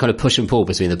there's a kind of push and pull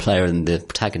between the player and the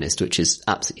protagonist, which is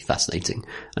absolutely fascinating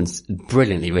and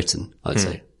brilliantly written, I'd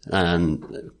say.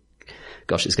 And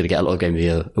gosh, it's going to get a lot of Game of the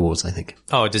Year awards, I think.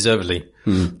 Oh, deservedly.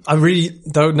 I really,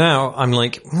 though now I'm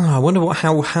like, I wonder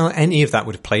how any of that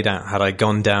would have played out had I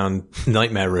gone down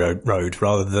Nightmare Road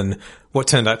rather than what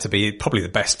turned out to be probably the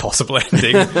best possible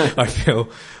ending. I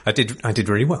feel I did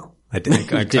really well. I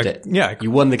did. You did it. Yeah.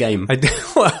 You won the game. I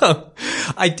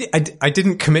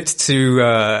didn't commit to,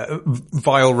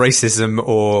 vile racism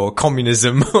or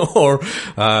communism or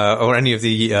any of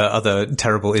the, other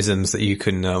terrible isms that you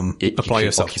can, apply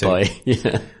yourself to.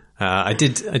 Yeah. I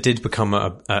did become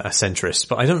a centrist,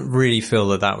 but I don't really feel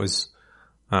that was,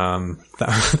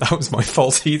 that was my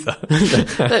fault either.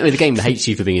 The game hates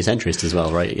you for being a centrist as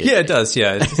well, right? Yeah, it does.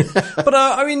 Yeah, but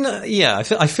I mean, I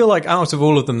feel like out of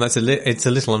all of them, it's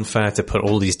a little unfair to put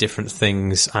all these different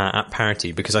things at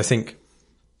parity, because I think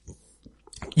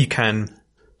you can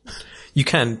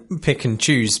pick and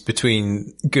choose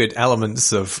between good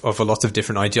elements of a lot of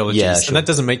different ideologies, yeah, sure. And that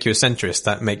doesn't make you a centrist.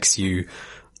 That makes you,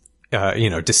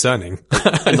 discerning.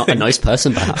 Not a nice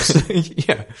person, perhaps.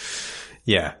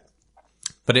 Yeah.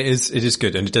 But it is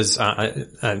good, and it does.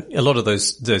 A lot of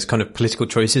those kind of political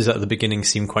choices at the beginning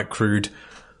seem quite crude.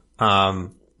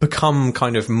 Become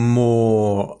kind of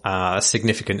more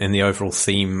significant in the overall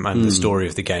theme and the story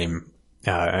of the game.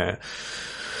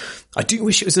 I do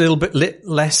wish it was a little bit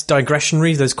less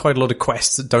digressionary. There's quite a lot of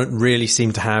quests that don't really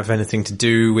seem to have anything to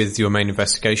do with your main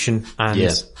investigation, and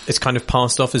it's kind of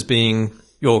passed off as being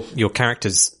your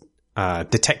character's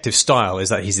detective style is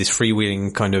that he's this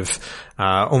freewheeling kind of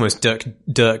almost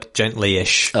Dirk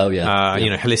Gently-ish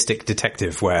holistic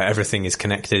detective where everything is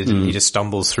connected and he just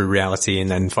stumbles through reality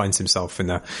and then finds himself in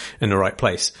the right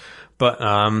place. But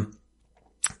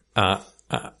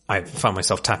I found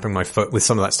myself tapping my foot with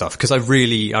some of that stuff because I was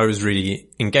really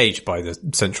engaged by the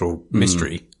central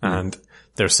mystery, and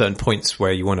there are certain points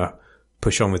where you want to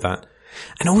push on with that.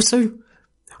 And also,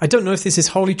 I don't know if this is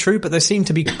wholly true, but there seem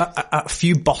to be a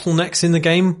few bottlenecks in the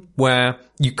game where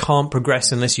you can't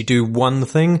progress unless you do one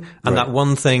thing, and that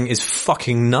one thing is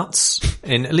fucking nuts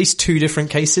in at least 2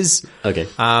 different cases. Okay.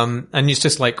 And it's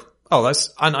just like,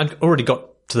 and I'd already got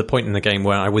to the point in the game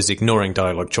where I was ignoring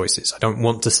dialogue choices. I don't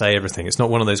want to say everything. It's not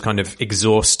one of those kind of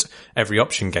exhaust every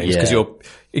option games because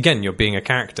you're being a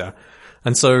character.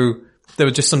 And so there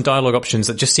were just some dialogue options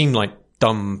that just seemed like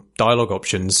dumb dialogue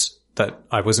options that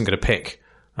I wasn't going to pick.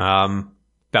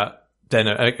 But then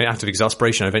out of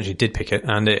exasperation, I eventually did pick it,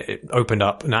 and it opened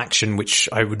up an action which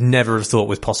I would never have thought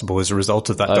was possible as a result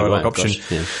of that dialogue option.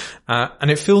 Gosh, yeah.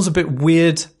 And it feels a bit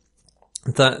weird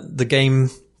that the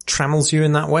game trammels you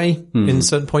in that way in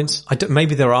certain points.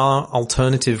 Maybe there are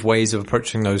alternative ways of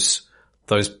approaching those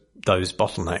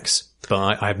bottlenecks,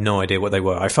 but I have no idea what they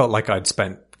were. I felt like I'd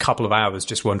spent a couple of hours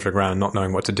just wandering around not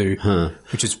knowing what to do,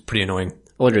 which is pretty annoying.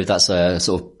 I wonder if that's a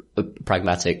sort of a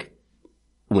pragmatic,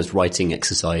 almost writing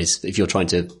exercise. If you're trying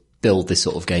to build this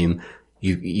sort of game,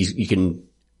 you can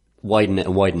widen it,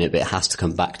 but it has to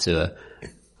come back to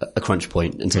a crunch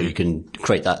point until you can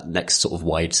create that next sort of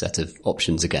wide set of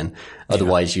options again.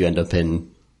 Otherwise you end up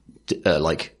in,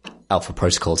 like Alpha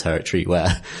Protocol territory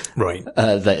where,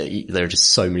 there are just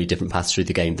so many different paths through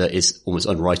the game that is almost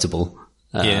unwritable.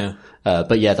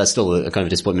 But yeah, that's still a kind of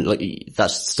disappointment. Like,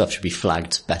 that stuff should be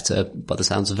flagged better by the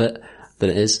sounds of it than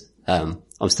it is.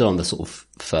 I'm still on the sort of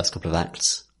first couple of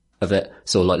acts of it.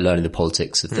 So like learning the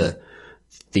politics of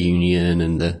the union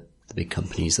and the big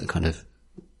companies that kind of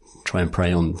try and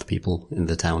prey on the people in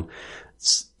the town.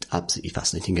 It's an absolutely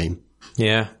fascinating game.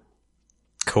 Yeah.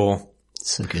 Cool.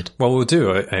 So good. Well, we'll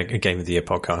do a Game of the Year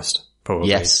podcast, probably.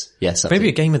 Yes. Maybe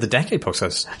a Game of the Decade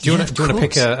podcast. Do you want to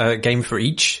pick a game for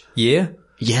each year?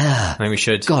 Yeah. Maybe we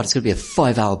should. God, it's going to be a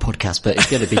 5-hour podcast, but it's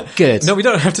going to be good. No, we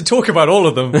don't have to talk about all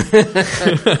of them.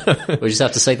 We just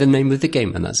have to say the name of the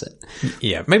game and that's it.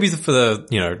 Yeah, maybe for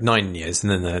the 9 years,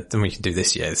 and then we can do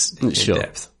this year's in Sure.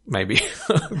 depth. Maybe.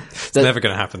 It's never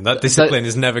going to happen. That discipline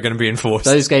is never going to be enforced.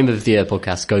 Those Game of the Year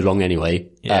podcasts go long anyway,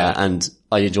 Yeah. and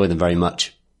I enjoy them very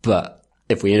much. But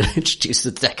if we introduce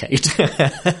the decade,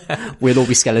 we'll all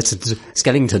be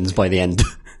skeletons by the end.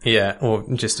 Yeah, or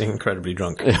just incredibly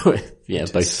drunk. Yeah,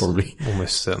 both probably.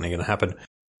 Almost certainly going to happen.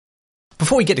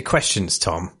 Before we get to questions,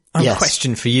 Tom, I have a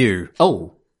question for you.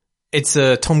 Oh. It's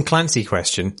a Tom Clancy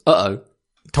question. Uh-oh.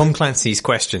 Tom Clancy's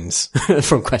questions.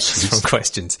 From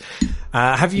questions.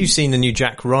 Have you seen the new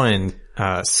Jack Ryan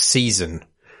season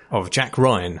of Jack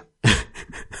Ryan?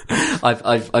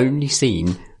 I've only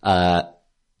seen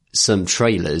some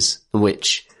trailers in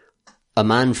which a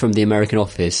man from the American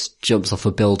Office jumps off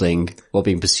a building while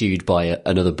being pursued by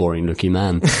another boring-looking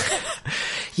man.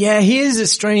 Yeah, he is a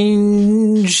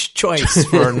strange choice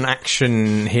for an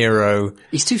action hero.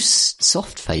 He's too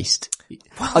soft-faced.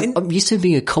 Well, I'm used to him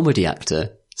being a comedy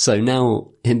actor, so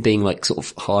now him being like sort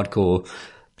of hardcore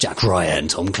Jack Ryan,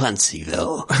 Tom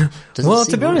Clancyville. Well,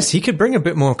 to be honest, he could bring a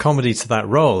bit more comedy to that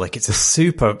role. Like, it's a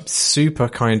super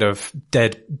kind of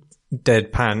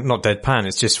deadpan, not deadpan,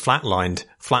 it's just flatlined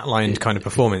kind of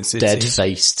performance.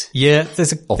 Dead-faced. Yeah,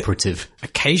 there's operative.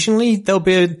 Occasionally there'll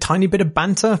be a tiny bit of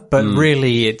banter, but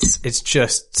really it's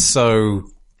just so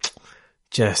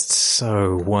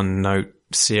one note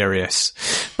serious.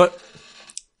 But,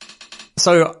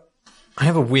 so, I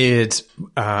have a weird,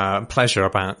 pleasure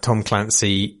about Tom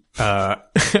Clancy,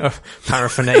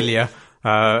 paraphernalia,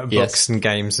 books and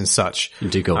games and such. You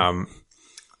do go.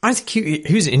 I think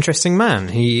he's an interesting man.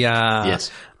 He,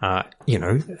 yes. Not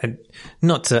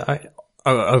to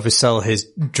oversell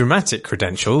his dramatic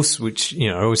credentials, which,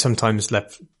 sometimes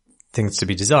left things to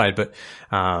be desired, but,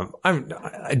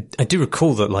 I do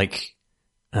recall that, like,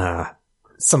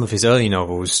 some of his early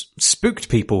novels spooked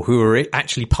people who were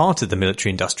actually part of the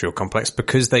military-industrial complex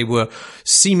because they were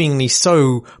seemingly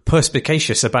so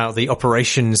perspicacious about the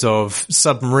operations of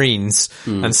submarines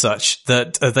and such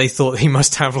that they thought he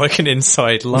must have like an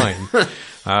inside line.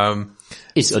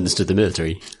 He's understood the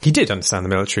military. He did understand the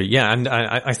military, yeah, and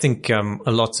I think a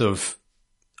lot of,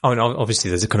 obviously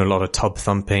there's a kind of lot of tub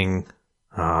thumping,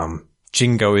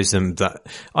 jingoism that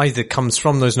either comes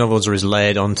from those novels or is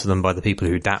layered onto them by the people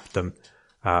who adapt them.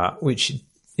 Which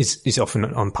is often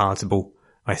unpalatable,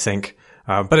 I think.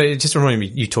 But it just reminded me,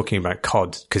 you talking about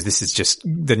COD, because this is just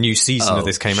the new season of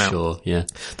this came out. Sure, yeah.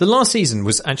 The last season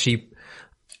was actually,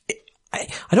 I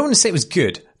don't want to say it was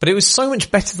good, but it was so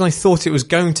much better than I thought it was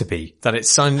going to be that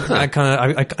it's I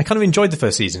kind of enjoyed the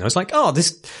first season. I was like, oh,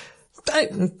 that's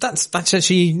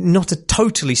actually not a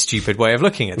totally stupid way of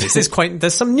looking at this.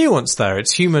 There's some nuance there.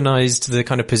 It's humanized the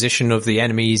kind of position of the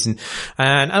enemies and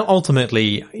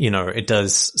ultimately, it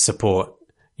does support,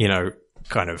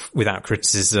 kind of without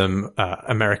criticism,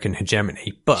 American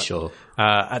hegemony. But, sure.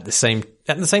 At the same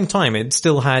time, it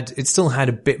still had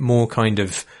a bit more kind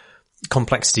of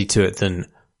complexity to it than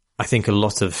I think a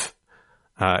lot of,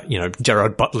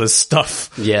 Gerard Butler's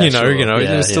stuff. Yeah, sure.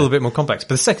 It's still a bit more complex. But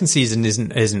the second season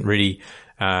isn't really,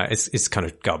 it's kind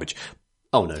of garbage.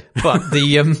 Oh no. But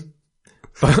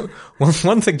but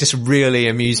one thing just really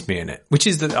amused me in it, which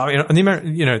is that,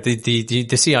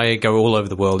 the CIA go all over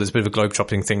the world. There's a bit of a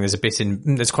globe-trotting thing. There's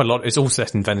quite a lot, it's all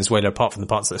set in Venezuela apart from the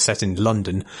parts that are set in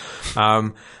London.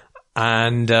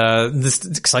 There's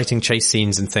exciting chase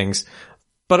scenes and things.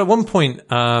 But at one point,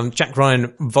 Jack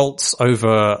Ryan vaults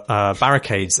over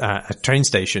barricades at a train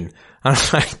station. And I'm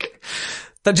like,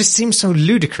 that just seems so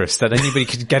ludicrous that anybody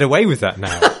could get away with that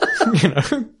now.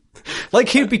 Like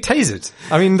he'd be tasered.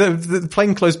 I mean, the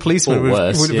plainclothes policeman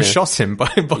would have shot him by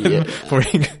for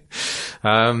the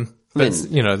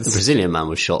Brazilian man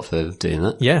was shot for doing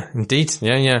that. Yeah, indeed.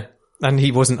 Yeah. And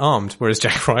he wasn't armed, whereas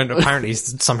Jack Ryan apparently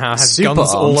somehow has Super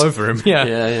guns armed. all over him.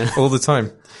 Yeah. All the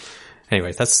time.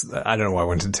 Anyway, I don't know why I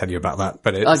wanted to tell you about that,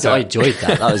 but I enjoyed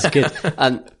that. That was good.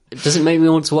 And does it make me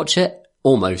want to watch it?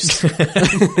 Almost.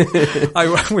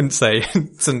 I wouldn't say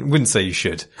you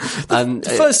should.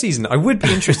 The first season, I would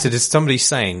be interested as somebody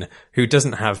sane who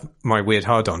doesn't have my weird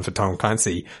hard on for Tom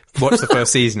Clancy watch the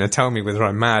first season and tell me whether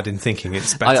I'm mad in thinking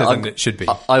it's better than it should be.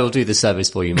 I will do the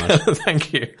service for you, Mike.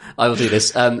 Thank you. I will do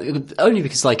this. Only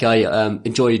because I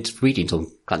enjoyed reading Tom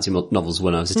Clancy novels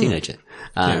when I was a teenager.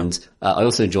 And I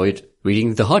also enjoyed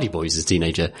reading The Hardy Boys as a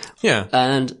teenager. Yeah.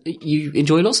 And you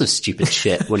enjoy lots of stupid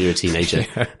shit when you're a teenager.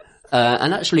 Yeah.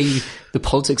 And actually, the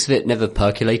politics of it never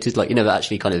percolated. Like, it never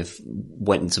actually kind of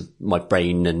went into my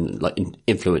brain and like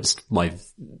influenced my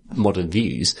modern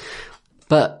views.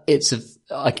 But it's a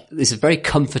very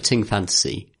comforting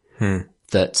fantasy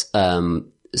that,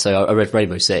 so I read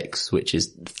Rainbow Six, which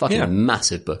is fucking a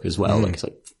massive book as well. Like it's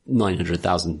like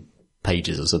 900,000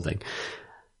 pages or something.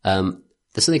 There's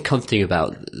something comforting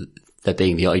about there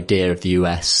being the idea of the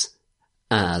US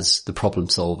as the problem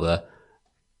solver,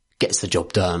 gets the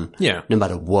job done. Yeah. No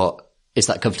matter what. It's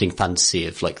that comforting fantasy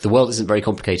of like, the world isn't very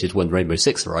complicated when Rainbow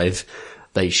Six arrive.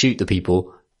 They shoot the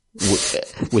people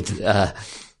with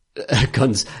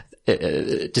guns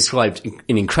described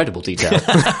in incredible detail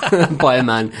by a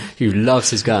man who loves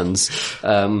his guns.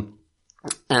 And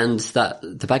that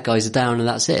the bad guys are down and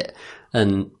that's it.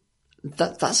 And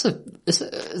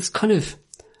it's kind of,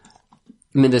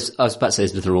 I mean, I was about to say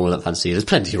there's nothing wrong with that fantasy. There's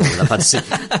plenty wrong with that fantasy.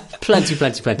 Plenty.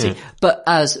 Yeah. But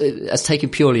as taken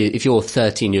purely, if you're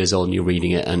 13 years old and you're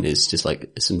reading it and it's just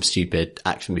like some stupid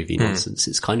action movie nonsense,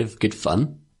 it's kind of good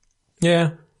fun.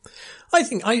 Yeah. I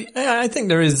think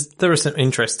there are some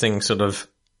interesting sort of,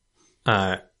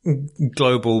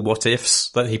 global what ifs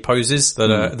that he poses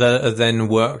that are then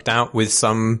worked out with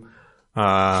some,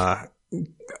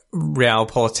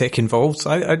 realpolitik involved.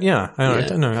 I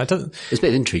don't know. There's a bit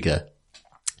of intrigue there.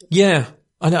 Yeah,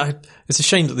 I know. It's a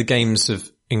shame that the games have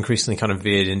increasingly kind of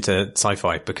veered into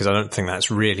sci-fi because I don't think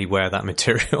that's really where that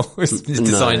material is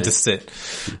designed to sit.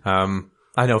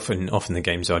 I know often the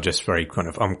games are just very kind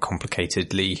of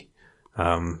uncomplicatedly,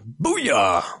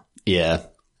 booyah! Yeah,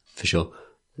 for sure.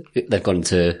 They've gone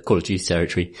into Call of Duty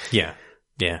territory. Yeah.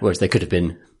 Whereas they could have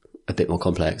been a bit more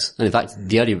complex. And in fact,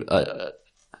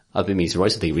 I've been meaning to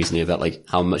write something recently about like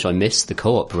how much I miss the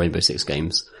co-op Rainbow Six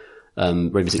games.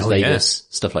 Rainbow Six Vegas,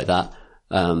 stuff like that.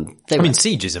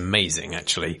 Siege is amazing,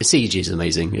 actually. Siege is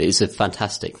amazing. It's a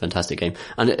fantastic game.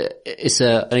 And it's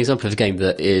an example of a game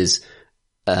that is,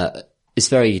 it's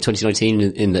very 2019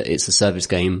 in that it's a service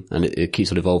game and it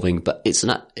keeps on evolving, but it's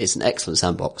an excellent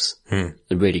sandbox. A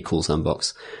really cool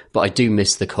sandbox. But I do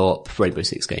miss the co-op Rainbow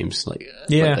Six games, like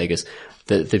Vegas.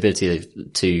 The ability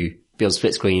to be on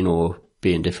split screen or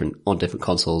be on different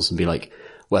consoles and be like,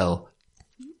 well,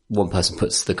 one person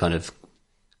puts the kind of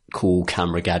cool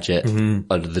camera gadget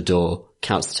under the door,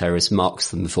 counts the terrorists,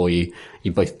 marks them before you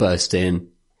both burst in,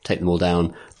 take them all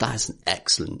down. That is an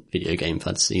excellent video game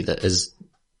fantasy that has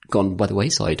gone by the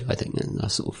wayside, I think, and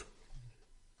that's sort of...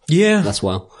 Yeah. That's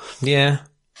well. Yeah.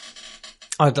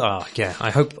 I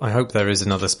hope there is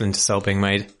another Splinter Cell being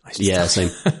made.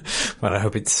 Same. But I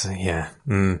hope it's,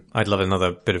 I'd love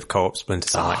another bit of co-op Splinter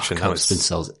Cell action. Splinter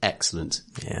Cell's excellent.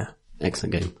 Yeah.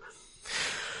 Excellent game.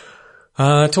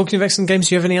 Talking of excellent games,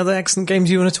 do you have any other excellent games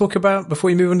you want to talk about before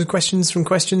we move on to questions from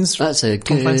questions? That's a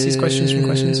Tom Clancy's questions from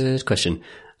questions. Good question.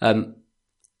 Are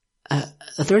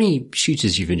there any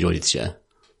shooters you've enjoyed this year?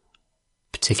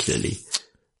 Particularly?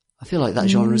 I feel like that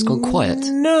genre has gone quiet.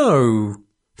 No.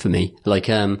 For me. Like,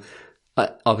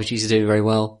 RPGs are doing very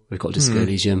well. We've got Disco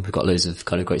Elysium. We've got loads of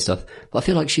kind of great stuff. But I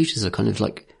feel like shooters are kind of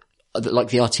like the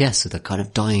RTS, they're kind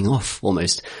of dying off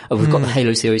almost. We've got the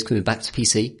Halo series coming back to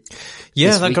PC.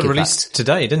 Yeah, that got released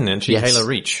today, didn't it? Actually, yes. Halo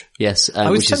Reach. Yes. I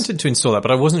was tempted to install that,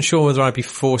 but I wasn't sure whether I'd be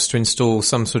forced to install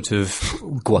some sort of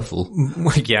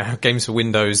Guffle. Yeah, games for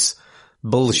Windows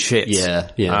bullshit.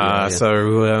 Yeah.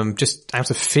 So, just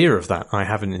out of fear of that, I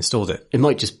haven't installed it. You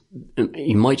might just need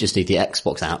the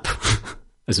Xbox app.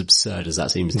 As absurd as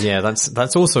that seems. Yeah,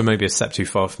 that's also maybe a step too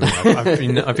far for me.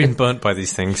 I've been burnt by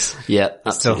these things. Yeah,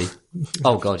 absolutely.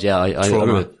 Oh god, yeah, I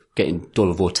remember getting Dawn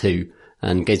of War 2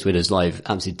 and Games Windows Live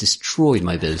absolutely destroyed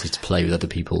my ability to play with other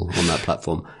people on that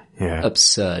platform. Yeah.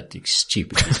 Absurd,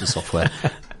 stupid piece of software.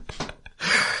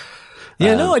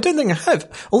 Yeah, no, I don't think I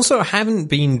have. Also, I haven't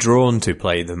been drawn to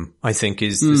play them, I think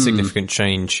is the significant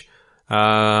change.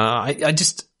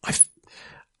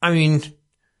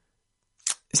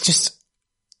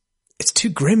 It's too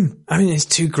grim. I mean, it's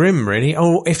too grim, really.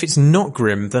 Oh, if it's not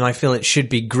grim, then I feel it should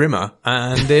be grimmer.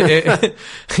 And, it's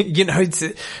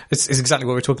exactly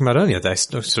what we were talking about earlier. They're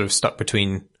sort of stuck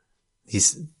between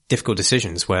these difficult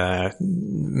decisions where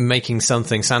making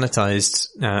something sanitized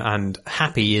and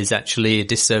happy is actually a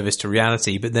disservice to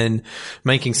reality, but then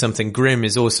making something grim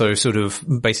is also sort of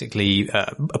basically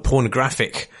a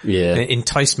pornographic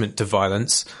enticement to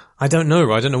violence. I don't know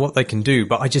what they can do,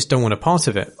 but I just don't want a part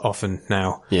of it often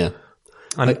now. Yeah.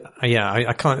 And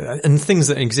I can't, and things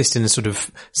that exist in a sort of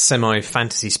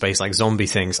semi-fantasy space like zombie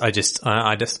things,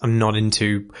 I'm not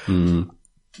into,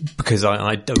 because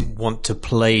I don't want to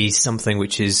play something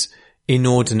which is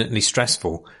inordinately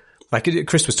stressful. Like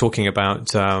Chris was talking about,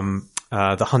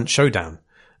 the Hunt Showdown,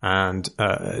 and,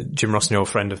 Jim Rossnell, a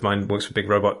friend of mine, works for Big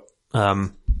Robot,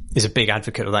 is a big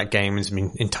advocate of that game and has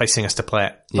been enticing us to play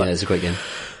it. But it's a great game.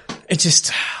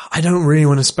 I don't really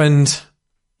want to spend,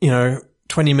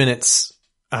 20 minutes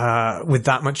with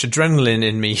that much adrenaline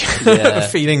in me,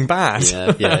 feeling bad.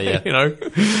 Yeah. You know,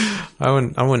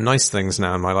 I want nice things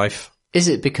now in my life. Is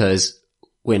it because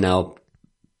we're now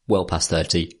well past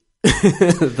 30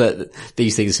 that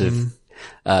these things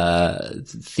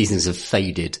have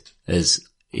faded as,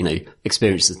 you know,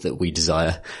 experiences that we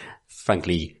desire?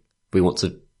 Frankly, we want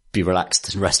to be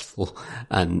relaxed and restful.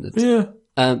 And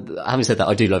having said that,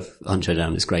 I do love Hunt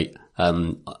Showdown. It's great. I'd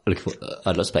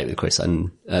love to play it with Chris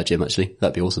and Jim, actually.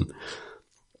 That'd be awesome.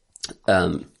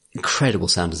 Incredible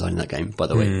sound design in that game, by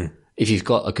the way. If you've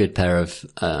got a good pair of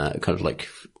kind of like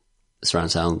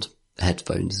surround sound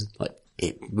headphones, like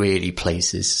it really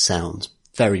places sound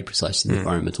very precisely in the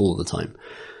environment all the time.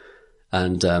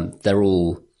 And they're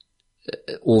all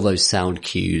those sound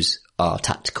cues are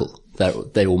tactical.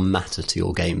 They all matter to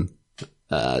your game,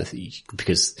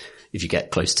 because if you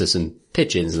get close to some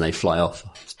pigeons and they fly off,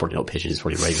 it's probably not pigeons, it's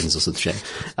probably ravens or some shit.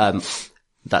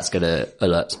 That's going to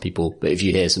alert people. But if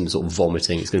you hear some sort of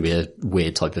vomiting, it's going to be a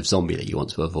weird type of zombie that you want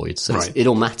to avoid. So it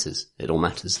all matters. It all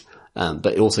matters.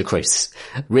 But it also creates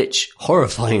rich,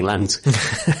 horrifying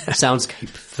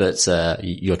soundscape that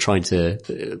you're trying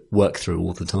to work through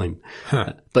all the time.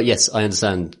 But yes, I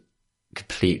understand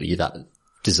completely that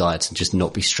desire to just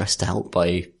not be stressed out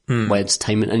by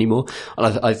entertainment anymore.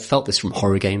 And I've felt this from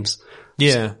horror games.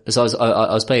 Yeah. So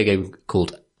I was playing a game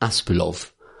called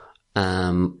Aspilov,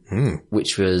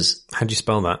 which was... How do you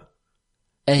spell that?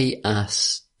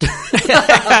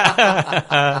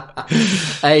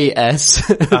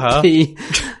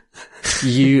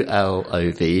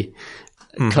 ASPULOV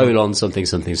colon something,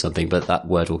 but that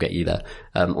word will get you there,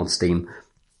 on Steam.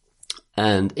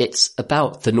 And it's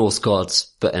about the Norse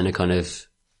gods, but in a kind of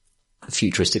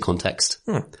futuristic context.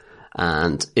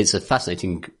 And it's a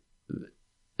fascinating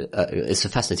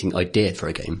idea for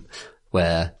a game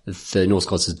where the Norse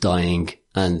gods are dying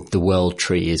and the world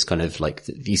tree is kind of like,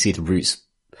 you see the roots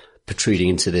protruding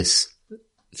into this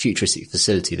futuristic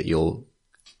facility that you're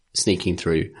sneaking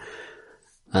through.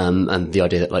 And the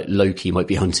idea that like Loki might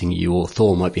be hunting you or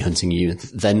Thor might be hunting you.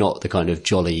 They're not the kind of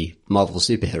jolly Marvel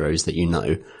superheroes that you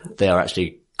know. They are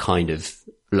actually kind of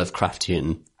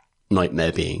Lovecraftian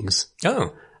nightmare beings.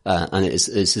 Oh. And it's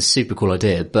a super cool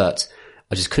idea, but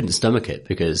I just couldn't stomach it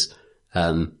because,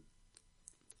 I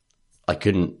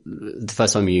couldn't, the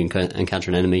first time you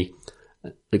encounter an enemy,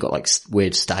 they've got like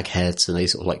weird stag heads and they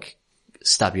sort of like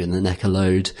stab you in the neck a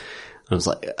load. And I was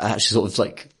like, I actually sort of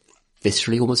like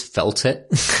viscerally almost felt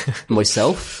it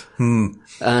myself. And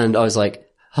I was like,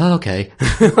 oh, okay,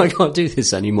 I can't do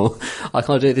this anymore. I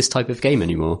can't do this type of game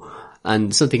anymore.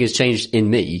 And something has changed in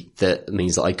me that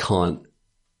means that I can't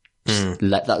just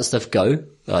let that stuff go.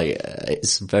 Like,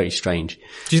 it's very strange.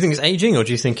 Do you think it's aging or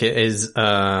do you think it is,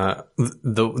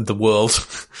 the world?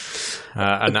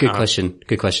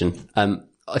 Good question.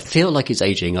 I feel like it's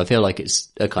aging. I feel like it's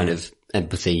a kind of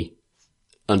empathy,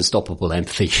 unstoppable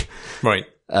empathy. Right.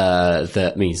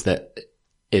 That means that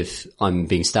if I'm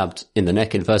being stabbed in the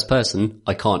neck in first person,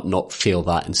 I can't not feel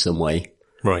that in some way.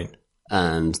 Right.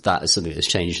 And that is something that's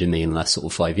changed in me in the last sort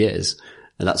of 5 years.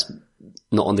 And that's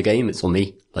not on the game, it's on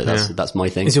me. Like that's my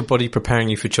thing. Is your body preparing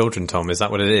you for children, Tom? Is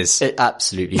that what it is? It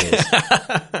absolutely is.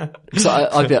 So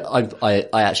I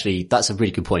actually, that's a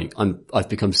really good point. I've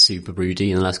become super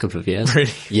broody in the last couple of years.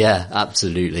 Really? Yeah,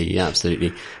 absolutely. Yeah,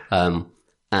 absolutely.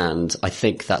 And I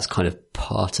think that's kind of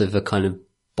part of a kind of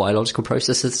biological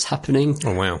process that's happening.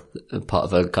 Oh, wow. Part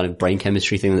of a kind of brain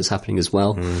chemistry thing that's happening as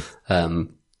well.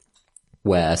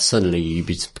 Where suddenly you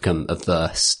become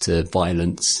averse to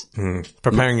violence.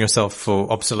 Preparing yourself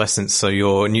for obsolescence so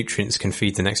your nutrients can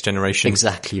feed the next generation.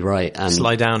 Exactly right. And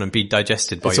lie down and be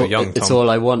digested by your young, Tom. It's all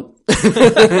I want.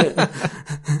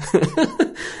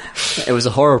 It was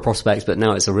a horror prospect, but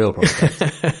now it's a real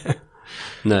prospect.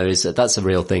 No, that's a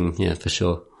real thing. Yeah, for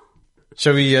sure.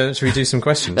 Shall we do some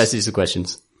questions? Let's do some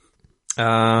questions.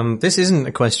 This isn't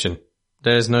a question.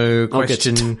 There's no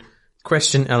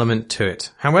question element to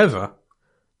it. However,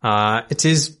 it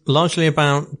is largely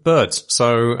about birds.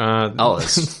 So,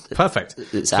 perfect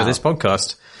for this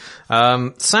podcast.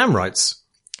 Sam writes,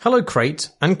 hello,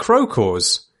 Crate and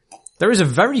Crowcores. There is a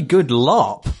very good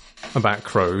LARP about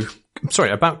crow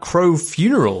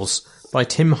funerals by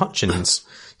Tim Hutchins,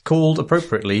 called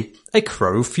appropriately A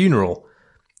Crow Funeral.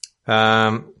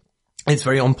 It's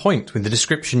very on point with the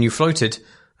description you floated,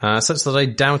 such that I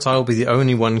doubt I'll be the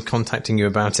only one contacting you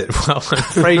about it. Well, I'm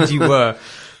afraid you were.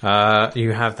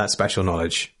 You have that special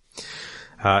knowledge.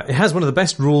 It has one of the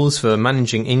best rules for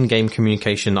managing in-game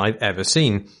communication I've ever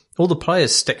seen. All the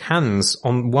players stick hands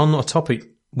on one atop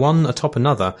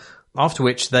another, after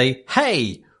which the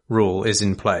 "hey" rule is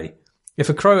in play. If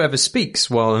a crow ever speaks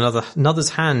while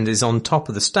another's hand is on top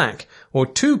of the stack, or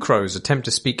two crows attempt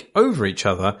to speak over each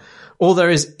other, or there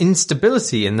is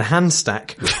instability in the hand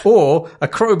stack, or a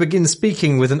crow begins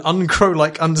speaking with an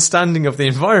uncrow-like understanding of the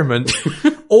environment,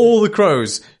 all the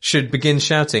crows should begin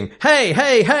shouting, "Hey,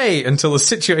 hey, hey," until the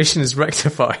situation is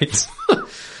rectified.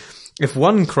 If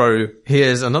one crow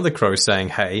hears another crow saying,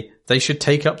 "Hey," they should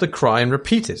take up the cry and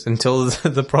repeat it until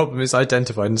the problem is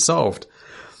identified and solved.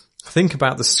 Think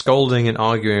about the scolding and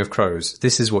arguing of crows.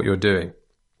 This is what you're doing.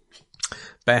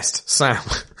 Best, Sam.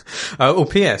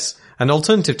 P.S. An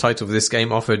alternative title for this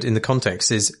game offered in the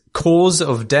context is Cause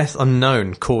of Death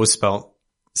Unknown. Cause spelled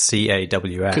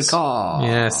C-A-W-S. Caw.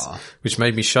 Yes, which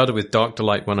made me shudder with dark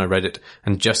delight when I read it,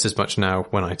 and just as much now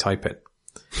when I type it.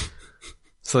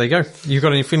 So there you go. You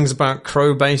got any feelings about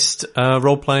crow-based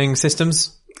role-playing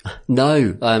systems?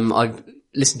 No, I've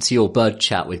listened to your bird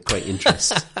chat with great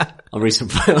interest on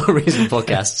recent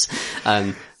podcasts.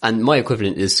 And my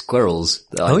equivalent is squirrels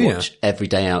that I watch every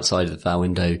day outside of the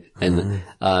window. And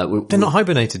they're not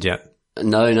hibernated yet.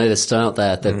 No, they're still out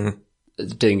there. They're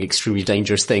doing extremely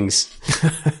dangerous things.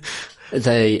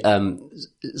 So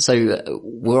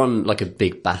we're on like a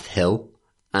big Bath hill,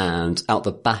 and out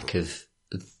the back of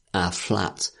our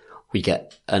flat, we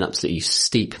get an absolutely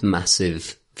steep,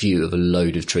 massive view of a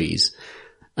load of trees.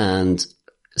 And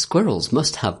squirrels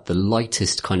must have the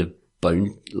lightest kind of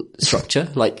bone structure.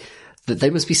 Like, they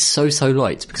must be so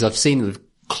light, because I've seen them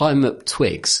climb up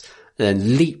twigs and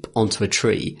then leap onto a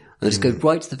tree and just go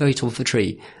right to the very top of the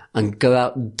tree and go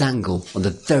out and dangle on the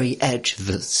very edge of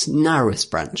the narrowest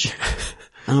branch.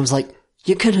 And I was like,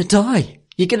 you're gonna die.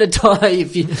 You're gonna die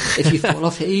if you fall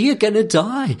off here. You're gonna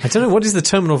die. I don't know, what is the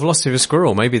terminal velocity of a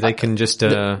squirrel? Maybe they can just, they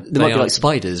might be like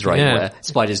spiders, right? Yeah. Where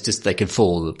spiders they can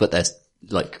fall, but they're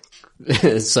like,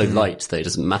 so light that it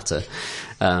doesn't matter.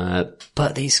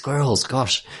 But these squirrels,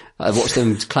 gosh, I watch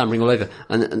them clambering all over,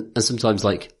 and sometimes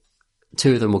like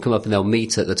two of them will come up and they'll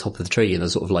meet at the top of the tree and they'll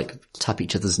sort of like tap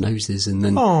each other's noses and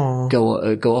then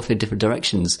go off in different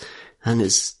directions. And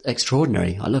it's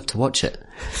extraordinary. I love to watch it.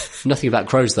 Nothing about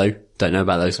crows though. Don't know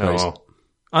about those crows.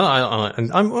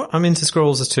 I'm into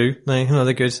squirrels too.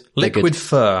 They're good. Liquid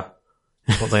fur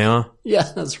is what they are. Yeah,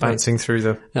 that's right. Bouncing through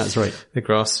the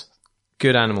grass.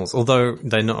 Good animals. Although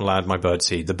they're not allowed my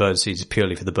birdseed. The birdseed is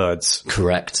purely for the birds.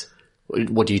 Correct.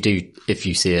 What do you do if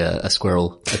you see a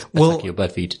squirrel attacking your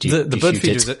bird feed? The bird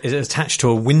feed is attached to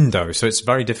a window, so it's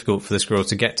very difficult for the squirrel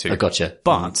to get to. I gotcha.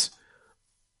 But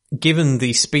given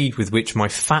the speed with which my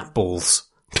fat balls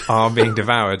are being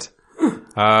devoured,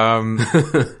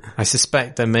 I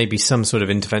suspect there may be some sort of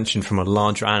intervention from a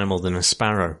larger animal than a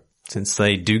sparrow, since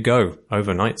they do go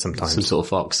overnight sometimes. Some sort of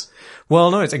fox.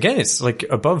 Well, no, it's like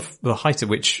above the height at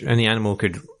which any animal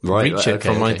could reach it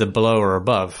from either below or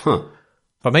above. Huh.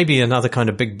 But maybe another kind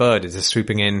of big bird is just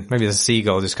swooping in. Maybe the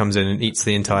seagull just comes in and eats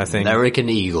the entire thing. American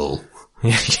eagle.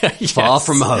 Yes. Far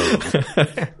from home.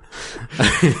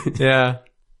 Yeah.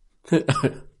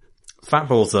 Fat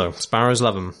balls though. Sparrows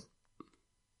love them.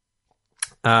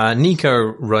 Nico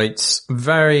writes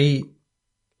very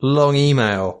long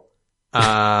email,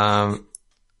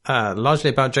 largely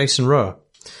about Jason Rowe.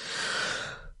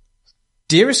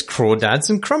 Dearest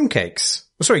crawdads and crumb cakes.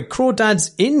 Sorry,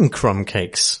 crawdads in crumb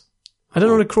cakes. I don't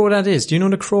know what a crawdad is. Do you know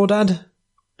what a crawdad?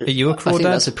 Are you a crawdad? I think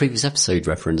that's a previous episode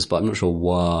reference, but I'm not sure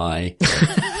why.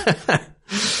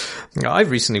 I've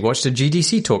recently watched a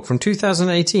GDC talk from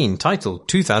 2018 titled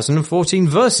 2014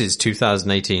 versus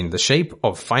 2018, The Shape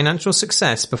of Financial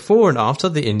Success Before and After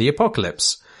the Indie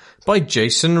Apocalypse by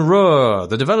Jason Rowe,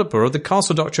 the developer of the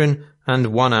Castle Doctrine and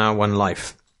 1 Hour, 1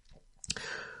 Life.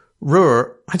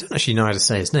 Rowe, I don't actually know how to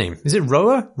say his name. Is it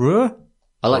Rowe? Rowe?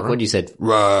 I like when you said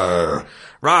Rowe.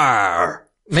 Rawr,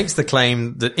 makes the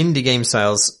claim that indie game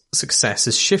sales success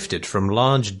has shifted from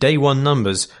large day one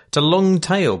numbers to long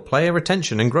tail player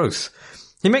retention and growth.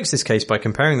 He makes this case by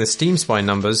comparing the Steam Spy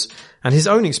numbers and his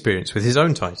own experience with his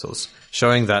own titles,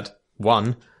 showing that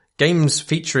 1. Games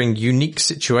featuring unique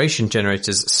situation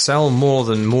generators sell more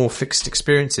than more fixed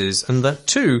experiences, and that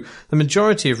 2. The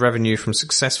majority of revenue from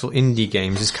successful indie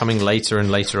games is coming later and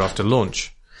later after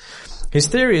launch. His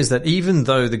theory is that even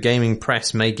though the gaming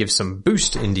press may give some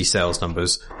boost to indie sales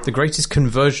numbers, the greatest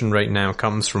conversion rate now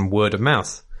comes from word of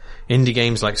mouth. Indie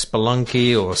games like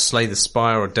Spelunky or Slay the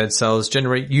Spire or Dead Cells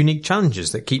generate unique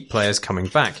challenges that keep players coming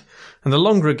back. And the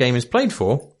longer a game is played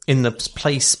for, in the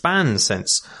play span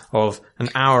sense of an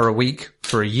hour a week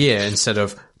for a year instead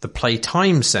of the play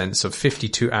time sense of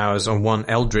 52 hours on one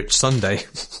Eldritch Sunday,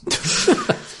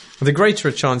 the greater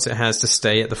a chance it has to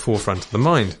stay at the forefront of the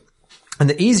mind. And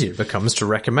the easier it becomes to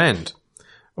recommend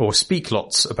or speak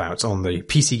lots about on the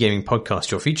PC gaming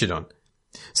podcast you're featured on.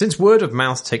 Since word of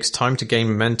mouth takes time to gain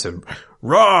momentum,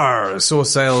 roar saw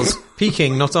sales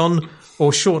peaking not on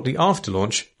or shortly after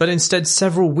launch, but instead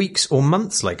several weeks or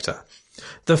months later.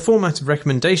 The format of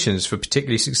recommendations for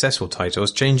particularly successful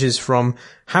titles changes from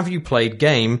have you played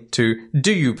game to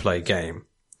do you play game.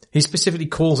 He specifically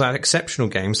calls out exceptional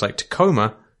games like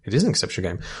Tacoma, it is an exceptional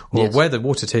game, or Where the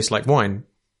Water Tastes Like Wine,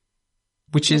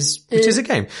 which is a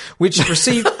game, which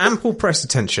received ample press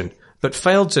attention, but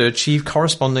failed to achieve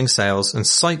corresponding sales, and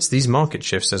cites these market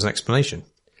shifts as an explanation.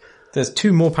 There's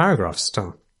 2 more paragraphs,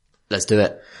 Tom. Let's do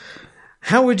it.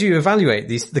 How would you evaluate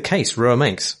the case Roa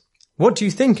makes? What do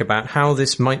you think about how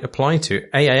this might apply to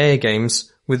AAA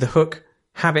games with the hook,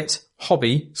 habit,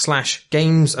 hobby /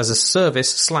 games as a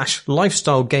service /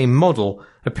 lifestyle game model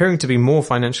appearing to be more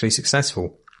financially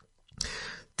successful?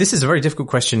 This is a very difficult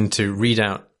question to read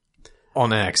out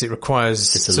on air because it requires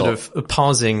sort of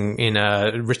parsing in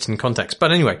a written context.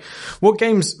 But anyway, what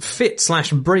games fit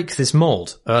 / break this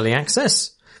mold? Early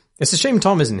access? It's a shame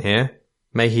Tom isn't here.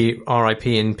 May he RIP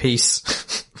in peace.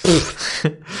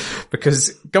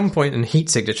 Because Gunpoint and Heat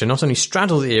Signature not only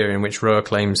straddle the era in which Roa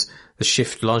claims the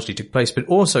shift largely took place, but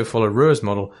also follow Roa's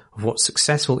model of what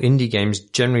successful indie games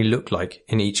generally look like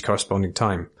in each corresponding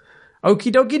time.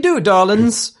 Okie dokie do,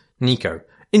 darlings. Nico.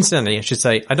 Incidentally, I should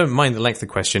say, I don't mind the length of the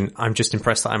question. I'm just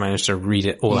impressed that I managed to read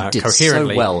it all out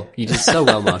coherently. You did so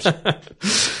well, Marsh.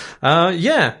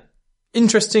 Yeah.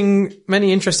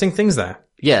 Many interesting things there.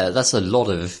 Yeah, that's a lot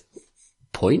of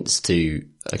points to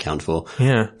account for.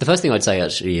 Yeah. The first thing I'd say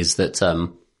actually is that,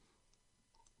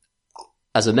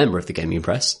 as a member of the gaming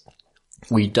press,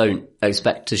 we don't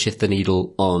expect to shift the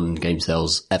needle on game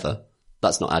sales ever.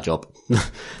 That's not our job.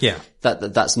 Yeah.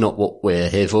 That's not what we're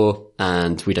here for,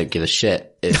 and we don't give a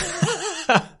shit if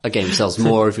a game sells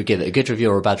more, if we give it a good review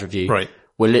or a bad review. Right.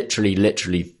 We're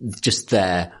literally just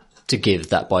there to give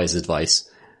that buyer's advice.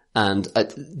 And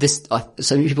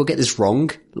so many people get this wrong,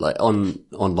 like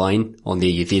online, on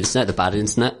the internet, the bad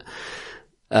internet,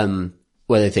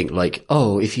 where they think like,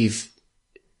 oh, if you've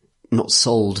not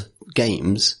sold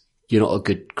games, you're not a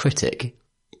good critic.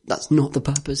 That's not the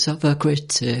purpose of a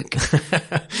critic.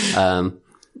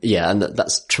 Yeah, and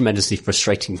that's tremendously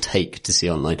frustrating take to see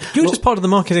online. You're just part of the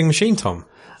marketing machine, Tom.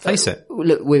 Face it.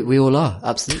 Look, we all are,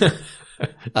 absolutely.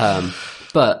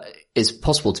 But it's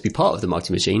possible to be part of the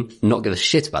marketing machine, not give a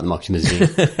shit about the marketing machine,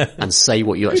 and say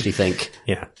what you actually think.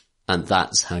 Yeah. And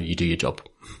that's how you do your job.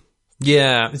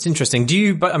 Yeah, it's interesting.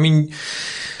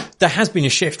 There has been a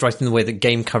shift, right, in the way that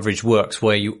game coverage works,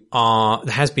 where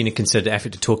there has been a concerted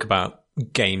effort to talk about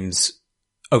games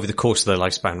over the course of their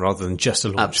lifespan rather than just a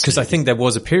launch. Because I think there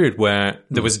was a period where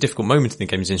there was a difficult moment in the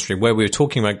games industry where we were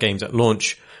talking about games at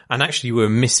launch and actually we were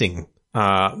missing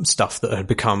stuff that had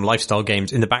become lifestyle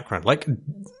games in the background. Like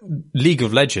League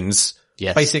of Legends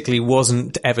basically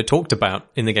wasn't ever talked about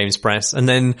in the games press, and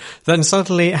then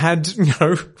suddenly it had,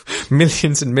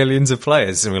 millions and millions of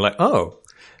players, and we're like, oh,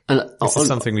 and this is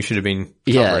something we should have been covering.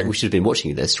 Yeah, we should have been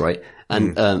watching this, right?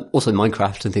 And also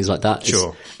Minecraft and things like that.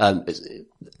 Sure.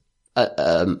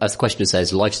 As the questioner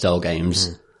says, lifestyle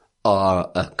games are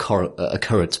a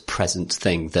current present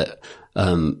thing that,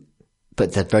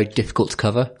 but they're very difficult to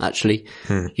cover, actually.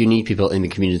 You need people in the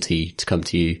community to come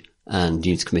to you, and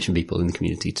you need to commission people in the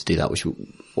community to do that, which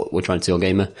what we're trying to do on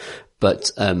Gamer.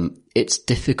 But, it's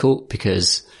difficult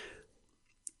because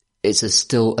it's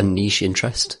still a niche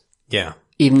interest. Yeah.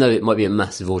 Even though it might be a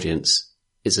massive audience,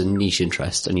 it's a niche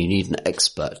interest, and you need an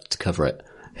expert to cover it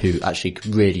who actually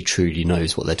really truly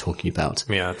knows what they're talking about.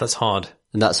 Yeah, that's hard.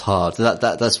 And that's hard.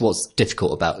 That's what's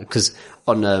difficult about it. Because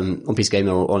on PC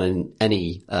Gamer or on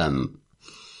any,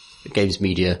 games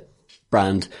media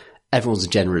brand, everyone's a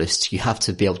generalist. You have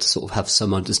to be able to sort of have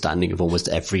some understanding of almost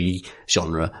every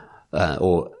genre,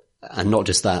 and not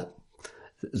just that,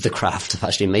 the craft of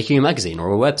actually making a magazine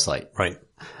or a website. Right.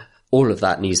 All of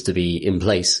that needs to be in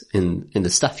place in the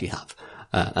stuff you have.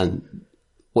 And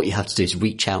what you have to do is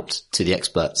reach out to the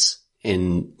experts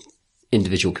in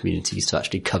individual communities to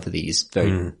actually cover these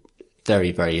very,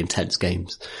 very, very intense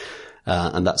games.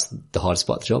 And that's the hardest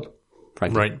part of the job,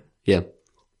 frankly. Right. Yeah.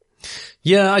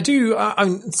 Yeah, I do.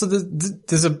 So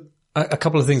there's a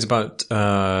couple of things about,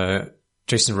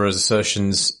 Jason Rowe's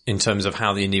assertions in terms of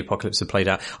how the indie apocalypse had played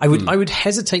out. I would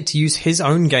hesitate to use his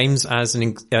own games as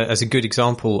a good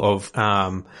example of,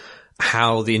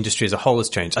 how the industry as a whole has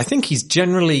changed. I think he's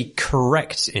generally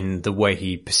correct in the way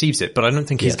he perceives it, but I don't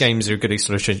think his games are a good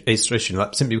illustration of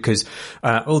that, simply because,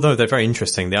 although they're very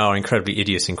interesting, they are incredibly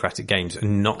idiosyncratic games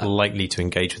and not likely to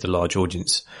engage with a large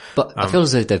audience. But I feel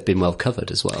as though they've been well covered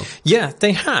as well. Yeah,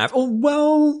 they have. Oh,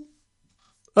 well,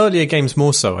 earlier games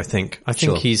more so, I think. I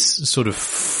think he's sort of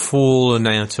fallen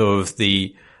out of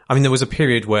I mean, there was a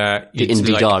period where the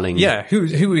indie darling. Yeah, who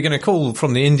are we going to call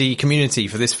from the indie community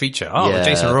for this feature? Oh, Yeah.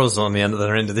 Jason Rose on the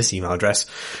other end of this email address.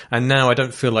 And now I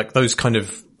don't feel like those kind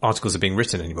of articles are being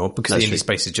written anymore because the indie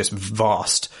space is just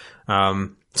vast.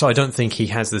 So I don't think he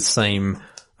has the same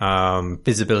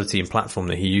visibility and platform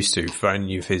that he used to for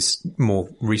any of his more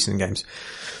recent games.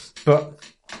 But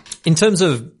in terms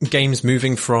of games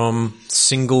moving from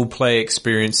single play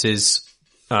experiences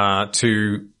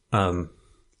to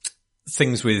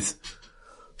things with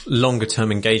longer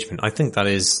term engagement, I think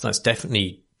that's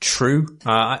definitely true.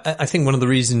 I think one of the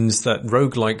reasons that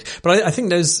roguelike, but I think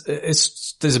there's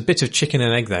a bit of chicken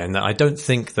and egg there, in that I don't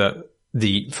think that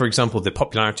for example, the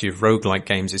popularity of roguelike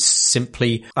games is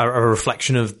simply a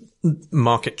reflection of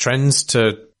market trends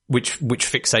which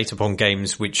fixate upon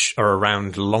games which are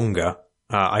around longer.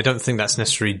 I don't think that's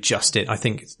necessarily just it. I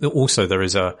think also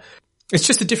it's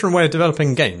just a different way of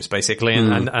developing games, basically,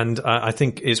 and I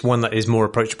think it's one that is more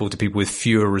approachable to people with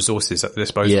fewer resources at their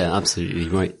disposal. Yeah, absolutely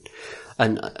right.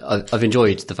 And I've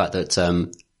enjoyed the fact that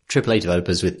AAA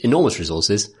developers with enormous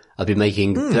resources have been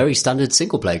making very standard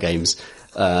single-player games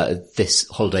this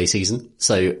holiday season.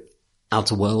 So,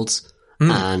 Outer Worlds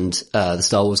and the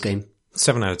Star Wars game.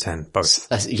 7 out of 10, both.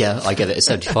 Yeah, I give it a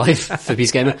 75 for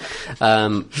PC Gamer.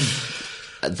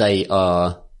 They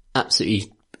are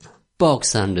absolutely bog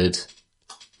standard.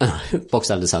 Bog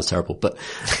standard sounds terrible, but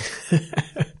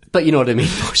you know what I mean.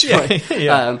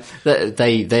 Yeah.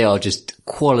 They are just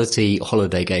quality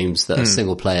holiday games that are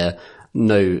single player,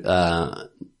 no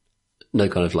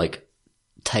kind of like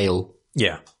tail.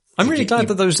 Yeah. I'm really glad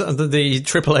that the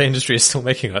AAA industry is still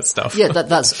making that stuff. Yeah,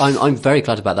 I'm very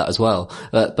glad about that as well.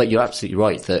 But you're absolutely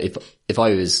right that if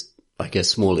I was like a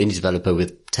small indie developer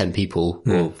with 10 people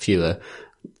or fewer,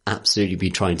 absolutely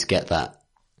be trying to get that,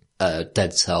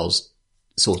 Dead Cells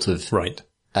sort of, right.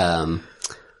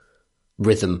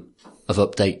 Rhythm of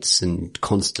updates and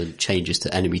constant changes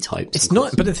to enemy types. It's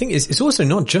not, but the thing is, it's also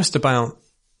not just about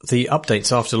the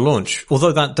updates after launch,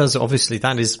 although that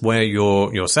is where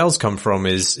your sales come from,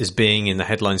 is being in the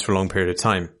headlines for a long period of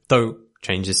time, though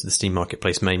changes to the Steam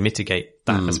marketplace may mitigate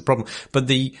that as a problem.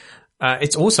 But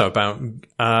it's also about,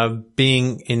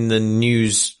 being in the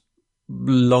news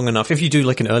long enough. If you do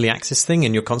like an early access thing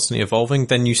and you're constantly evolving,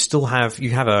 then you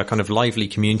have a kind of lively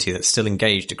community that's still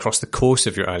engaged across the course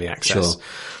of your early access.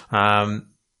 Sure.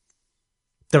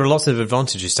 There are lots of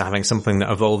advantages to having something that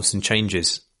evolves and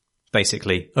changes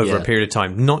basically over a period of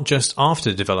time, not just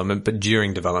after development, but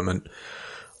during development,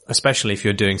 especially if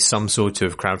you're doing some sort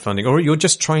of crowdfunding or you're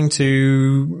just trying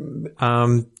to,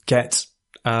 get,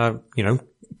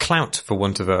 clout, for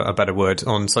want of a better word,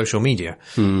 on social media.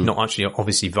 Not actually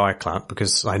obviously via clout,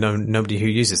 because I know nobody who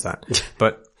uses that,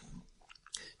 but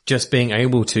just being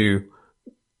able to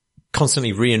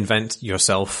constantly reinvent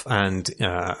yourself and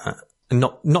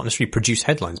not necessarily produce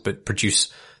headlines, but produce,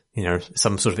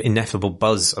 some sort of ineffable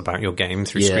buzz about your game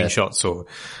through screenshots or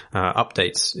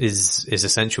updates is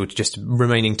essential to just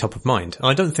remaining top of mind. And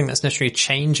I don't think that's necessarily a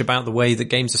change about the way that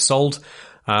games are sold,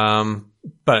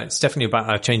 but it's definitely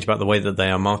about a change about the way that they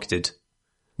are marketed.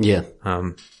 Yeah.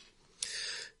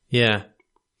 Yeah.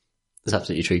 That's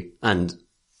absolutely true. And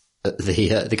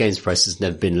the games press has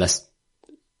never been less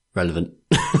relevant.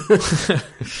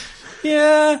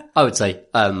 Yeah. I would say.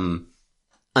 And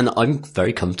I'm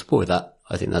very comfortable with that.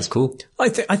 I think that's cool. I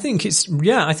think it's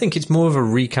more of a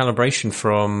recalibration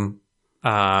from,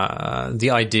 the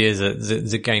idea that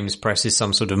the games press is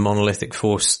some sort of monolithic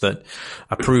force that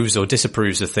approves or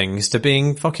disapproves of things, to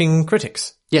being fucking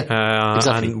critics. Yeah,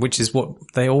 exactly. And which is what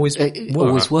they always were.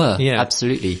 Always were. Yeah.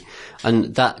 Absolutely.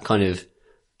 And that kind of,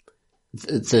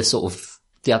 the sort of,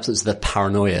 the absence of the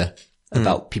paranoia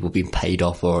about people being paid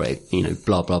off or,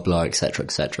 blah, blah, blah, et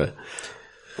cetera,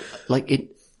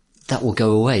 that will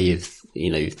go away if,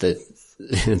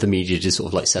 the media just sort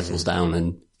of like settles down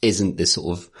and isn't this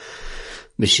sort of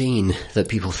machine that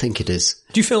people think it is.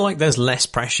 Do you feel like there's less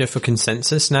pressure for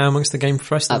consensus now amongst the game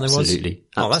press than there was? Absolutely.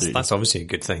 Oh, that's obviously a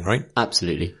good thing, right?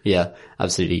 Absolutely. Yeah,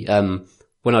 absolutely.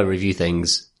 When I review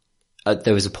things,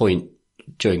 there was a point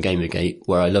during Gamergate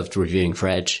where I loved reviewing for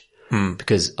Edge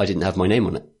because I didn't have my name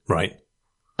on it. Right.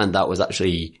 And that was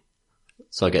actually,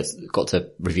 so I got to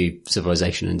review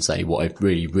Civilization and say what I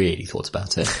really, really thought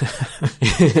about it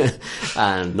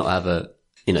and not have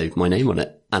my name on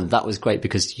it. And that was great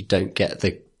because you don't get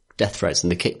the death threats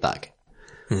and the kickback.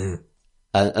 And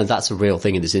that's a real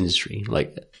thing in this industry.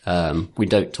 We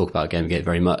don't talk about Gamergate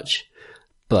very much,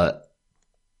 but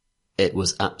it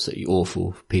was absolutely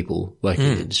awful for people working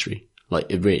in the industry.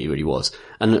 It really, really was.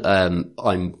 And,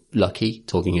 I'm lucky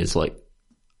talking as a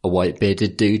white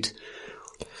bearded dude.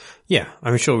 Yeah,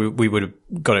 I'm sure we would have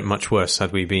got it much worse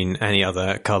had we been any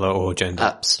other colour or gender.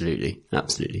 Absolutely.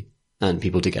 And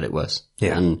people did get it worse.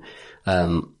 Yeah. And,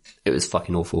 it was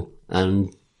fucking awful.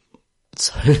 And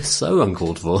so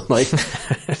uncalled for. Like,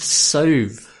 so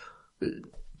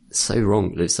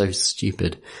wrong. It's so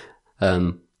stupid.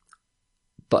 But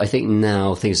I think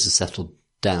now things have settled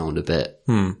down a bit.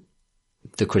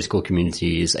 The critical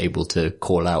community is able to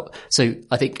call out. So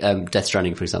I think, Death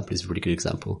Stranding, for example, is a really good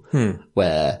example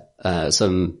where,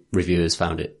 some reviewers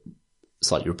found it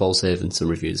slightly repulsive and some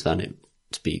reviewers found it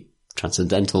to be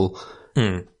transcendental.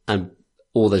 And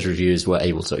all those reviewers were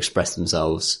able to express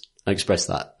themselves and express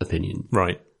that opinion.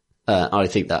 Right. I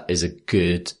think that is a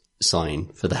good sign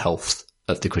for the health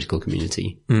of the critical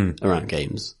community around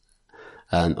games.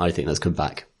 I think that's come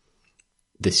back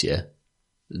this year.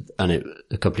 And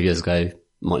a couple of years ago,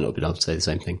 might not have been able to say the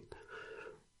same thing.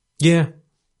 Yeah.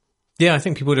 Yeah, I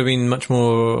think people would have been much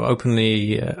more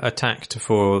openly attacked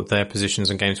for their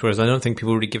positions on games, whereas I don't think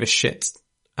people really give a shit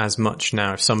as much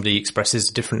now if somebody expresses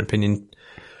a different opinion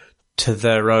to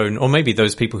their own, or maybe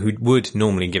those people who would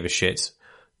normally give a shit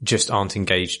just aren't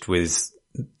engaged with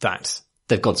that.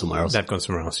 They've gone somewhere else. They've gone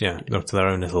somewhere else, yeah. Not to their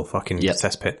own little fucking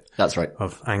cesspit. That's right.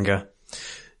 Of anger.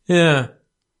 Yeah.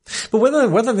 But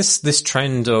whether this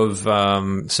trend of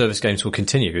service games will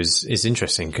continue is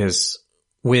interesting, because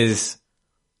with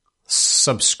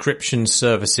subscription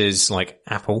services like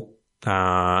Apple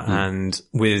and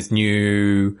with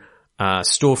new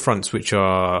storefronts which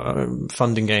are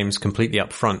funding games completely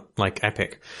upfront like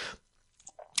Epic,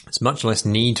 it's much less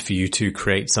need for you to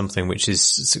create something which is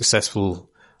successful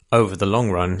over the long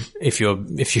run if you're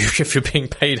being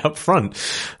paid up front.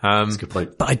 That's a good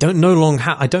point. But I don't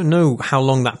know how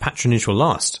long that patronage will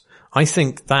last. I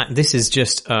think that this is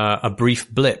just a brief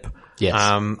blip. Yes.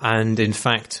 And in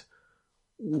fact,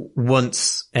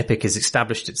 once Epic has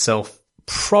established itself,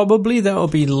 probably there will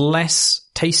be less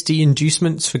tasty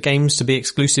inducements for games to be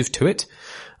exclusive to it.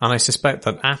 And I suspect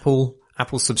that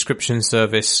Apple's subscription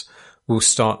service will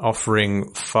start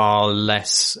offering far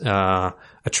less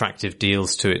attractive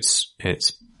deals to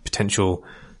its potential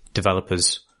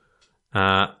developers.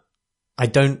 I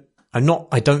don't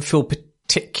feel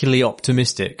particularly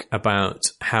optimistic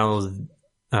about how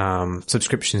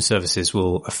subscription services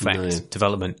will affect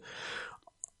development.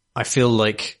 I feel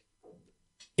like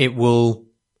it will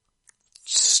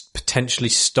potentially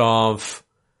starve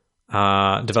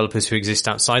developers who exist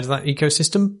outside of that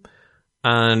ecosystem.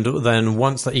 And then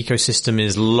once that ecosystem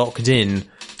is locked in,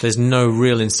 there's no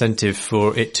real incentive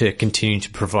for it to continue to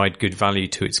provide good value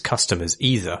to its customers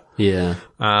either. Yeah.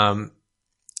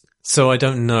 So I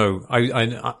don't know.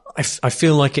 I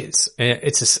feel like it's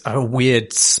a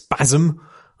weird spasm,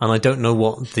 and I don't know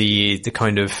what the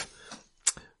kind of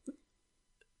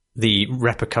the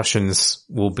repercussions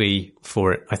will be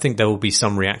for it. I think there will be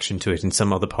some reaction to it in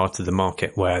some other part of the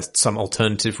market where some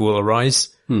alternative will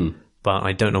arise. But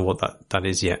I don't know what that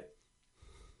is yet.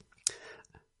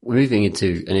 We're moving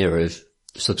into an era of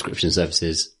subscription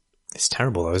services. It's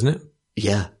terrible though, isn't it?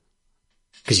 Yeah.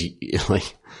 Because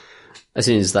like, as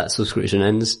soon as that subscription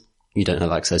ends, you don't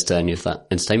have access to any of that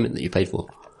entertainment that you paid for.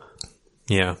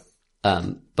 Yeah.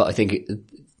 But I think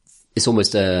it's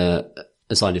almost a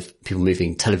sign of people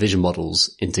moving television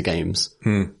models into games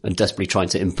and desperately trying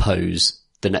to impose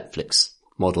the Netflix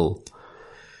model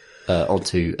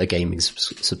onto a gaming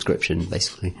subscription,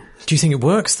 basically. Do you think it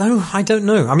works though? I don't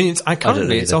know. I mean,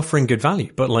 currently it's offering good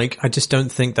value, but like, I just don't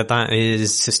think that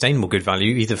is sustainable good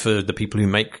value either for the people who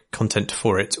make content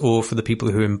for it or for the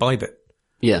people who imbibe it.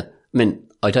 Yeah. I mean,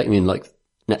 I don't mean like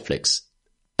Netflix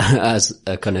as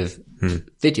a kind of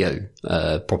video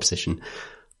proposition.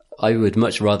 I would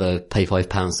much rather pay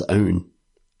 £5 to own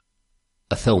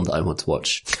a film that I want to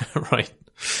watch. Right.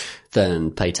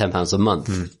 Than pay £10 a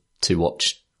month to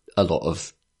watch a lot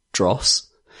of dross.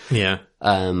 Yeah.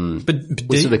 But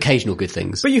with some occasional good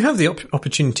things. But you have the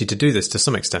opportunity to do this to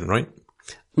some extent, right?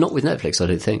 Not with Netflix, I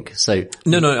don't think. So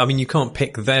No, I mean, you can't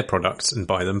pick their products and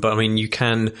buy them, but I mean, you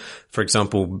can, for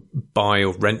example, buy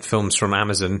or rent films from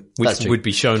Amazon, which would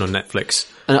be shown on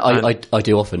Netflix. And I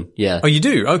do often, yeah. Oh, you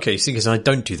do? Okay, see, because I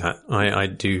don't do that. I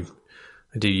do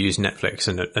use Netflix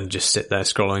and just sit there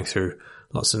scrolling through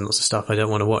lots and lots of stuff I don't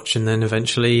want to watch, and then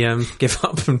eventually give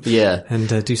up and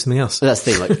do something else. But that's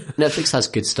the thing, like, Netflix has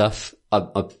good stuff.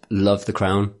 I love The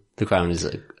Crown. The Crown is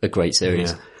a great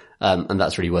series. Yeah. And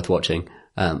that's really worth watching.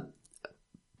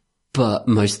 But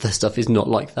most of their stuff is not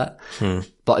like that.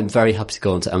 But I'm very happy to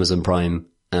go onto Amazon Prime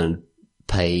and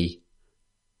pay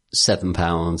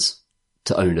 £7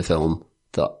 to own a film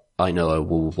that I know I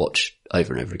will watch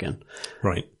over and over again.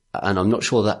 Right. And I'm not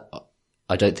sure that,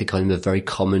 I don't think I'm a very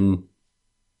common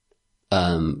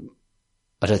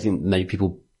I don't think many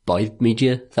people buy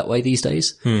media that way these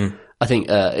days. I think,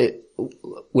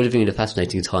 we're living in a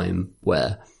fascinating time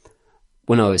where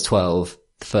when I was 12,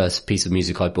 the first piece of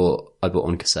music I bought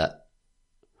on cassette.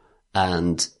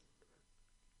 And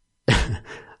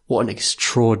what an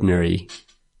extraordinary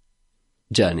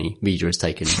journey media has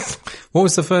taken. What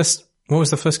was the first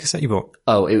cassette you bought?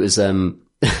 Oh, it was,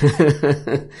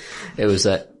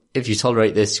 If You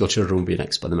Tolerate This, Your Children Will Be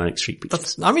Next by the Manic Street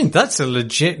Preachers. That's a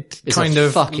legit It's kind a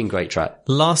of fucking great track.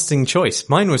 lasting choice.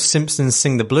 Mine was Simpsons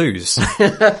Sing the Blues,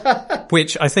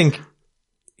 which I think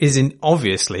is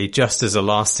obviously just as a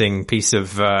lasting piece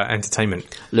of entertainment.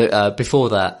 Look, before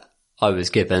that, I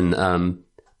was given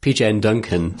PJ and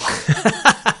Duncan.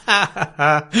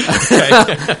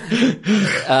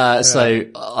 So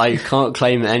I can't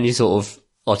claim any sort of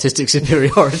artistic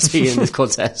superiority in this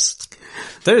contest.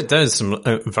 There's some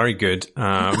very good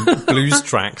blues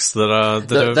tracks that are.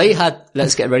 They had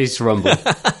Let's Get Ready to Rumble,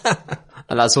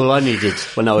 and that's all I needed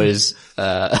when I was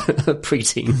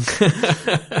preteen.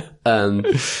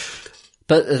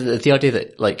 But the idea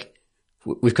that like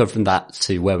we've come from that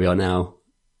to where we are now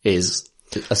is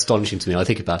astonishing to me. I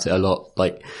think about it a lot.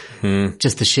 Like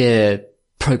just the sheer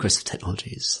progress of technology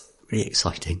is really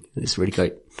exciting. It's really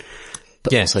great.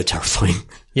 But also terrifying.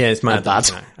 Yeah, it's mad. Bad.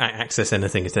 You know, access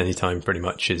anything at any time pretty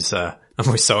much is, I'm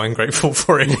always so ungrateful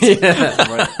for it. Yeah,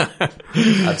 right.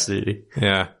 Absolutely.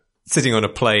 Yeah. Sitting on a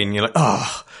plane, you're like,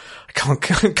 I can't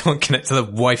connect to the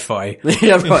Wi-Fi.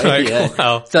 Yeah, right. Like, yeah.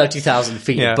 wow. 30,000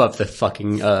 feet above the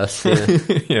fucking earth.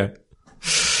 Yeah.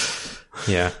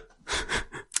 Yeah.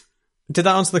 Did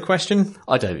that answer the question?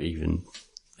 I don't even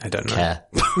know. care.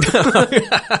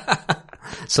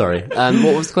 Sorry.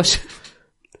 What was the question?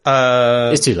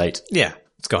 It's too late. Yeah,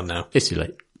 it's gone now. It's too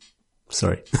late.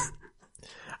 Sorry.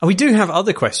 We do have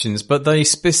other questions, but they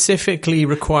specifically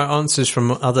require answers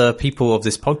from other people of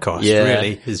this podcast. Yeah,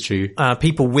 really, it's true.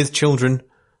 People with children,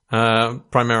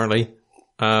 primarily.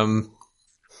 So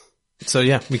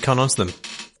yeah, we can't answer them.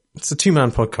 It's a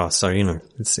 2-man podcast, so you know,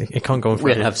 it can't go on forever.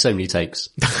 We don't have so many takes.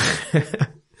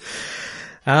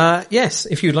 Yes,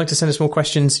 if you'd like to send us more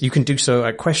questions, you can do so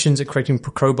at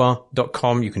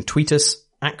questions@creatingcrowbar.com. You can tweet us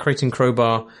at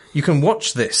creatingcrowbar. You can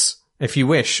watch this, if you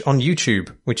wish, on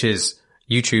YouTube, which is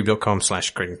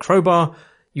youtube.com/creatingcrowbar.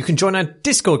 You can join our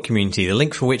Discord community, the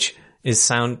link for which is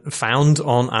found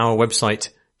on our website,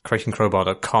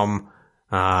 creatingcrowbar.com.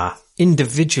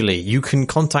 Individually, you can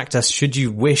contact us should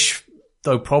you wish,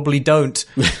 though probably don't,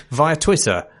 via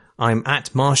Twitter. I'm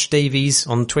at Marsh Davies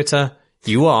on Twitter.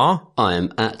 You are? I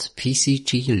am at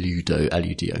PCG Ludo,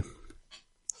 Ludo.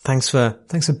 Thanks for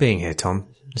being here, Tom.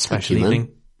 Special evening.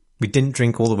 Man. We didn't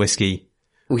drink all the whiskey.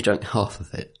 We drank half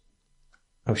of it.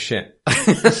 Oh shit.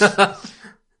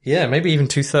 Yeah, maybe even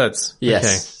 2/3.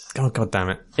 Yes. Okay. God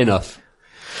damn it. Enough.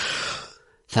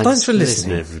 Thanks for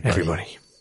listening, everybody.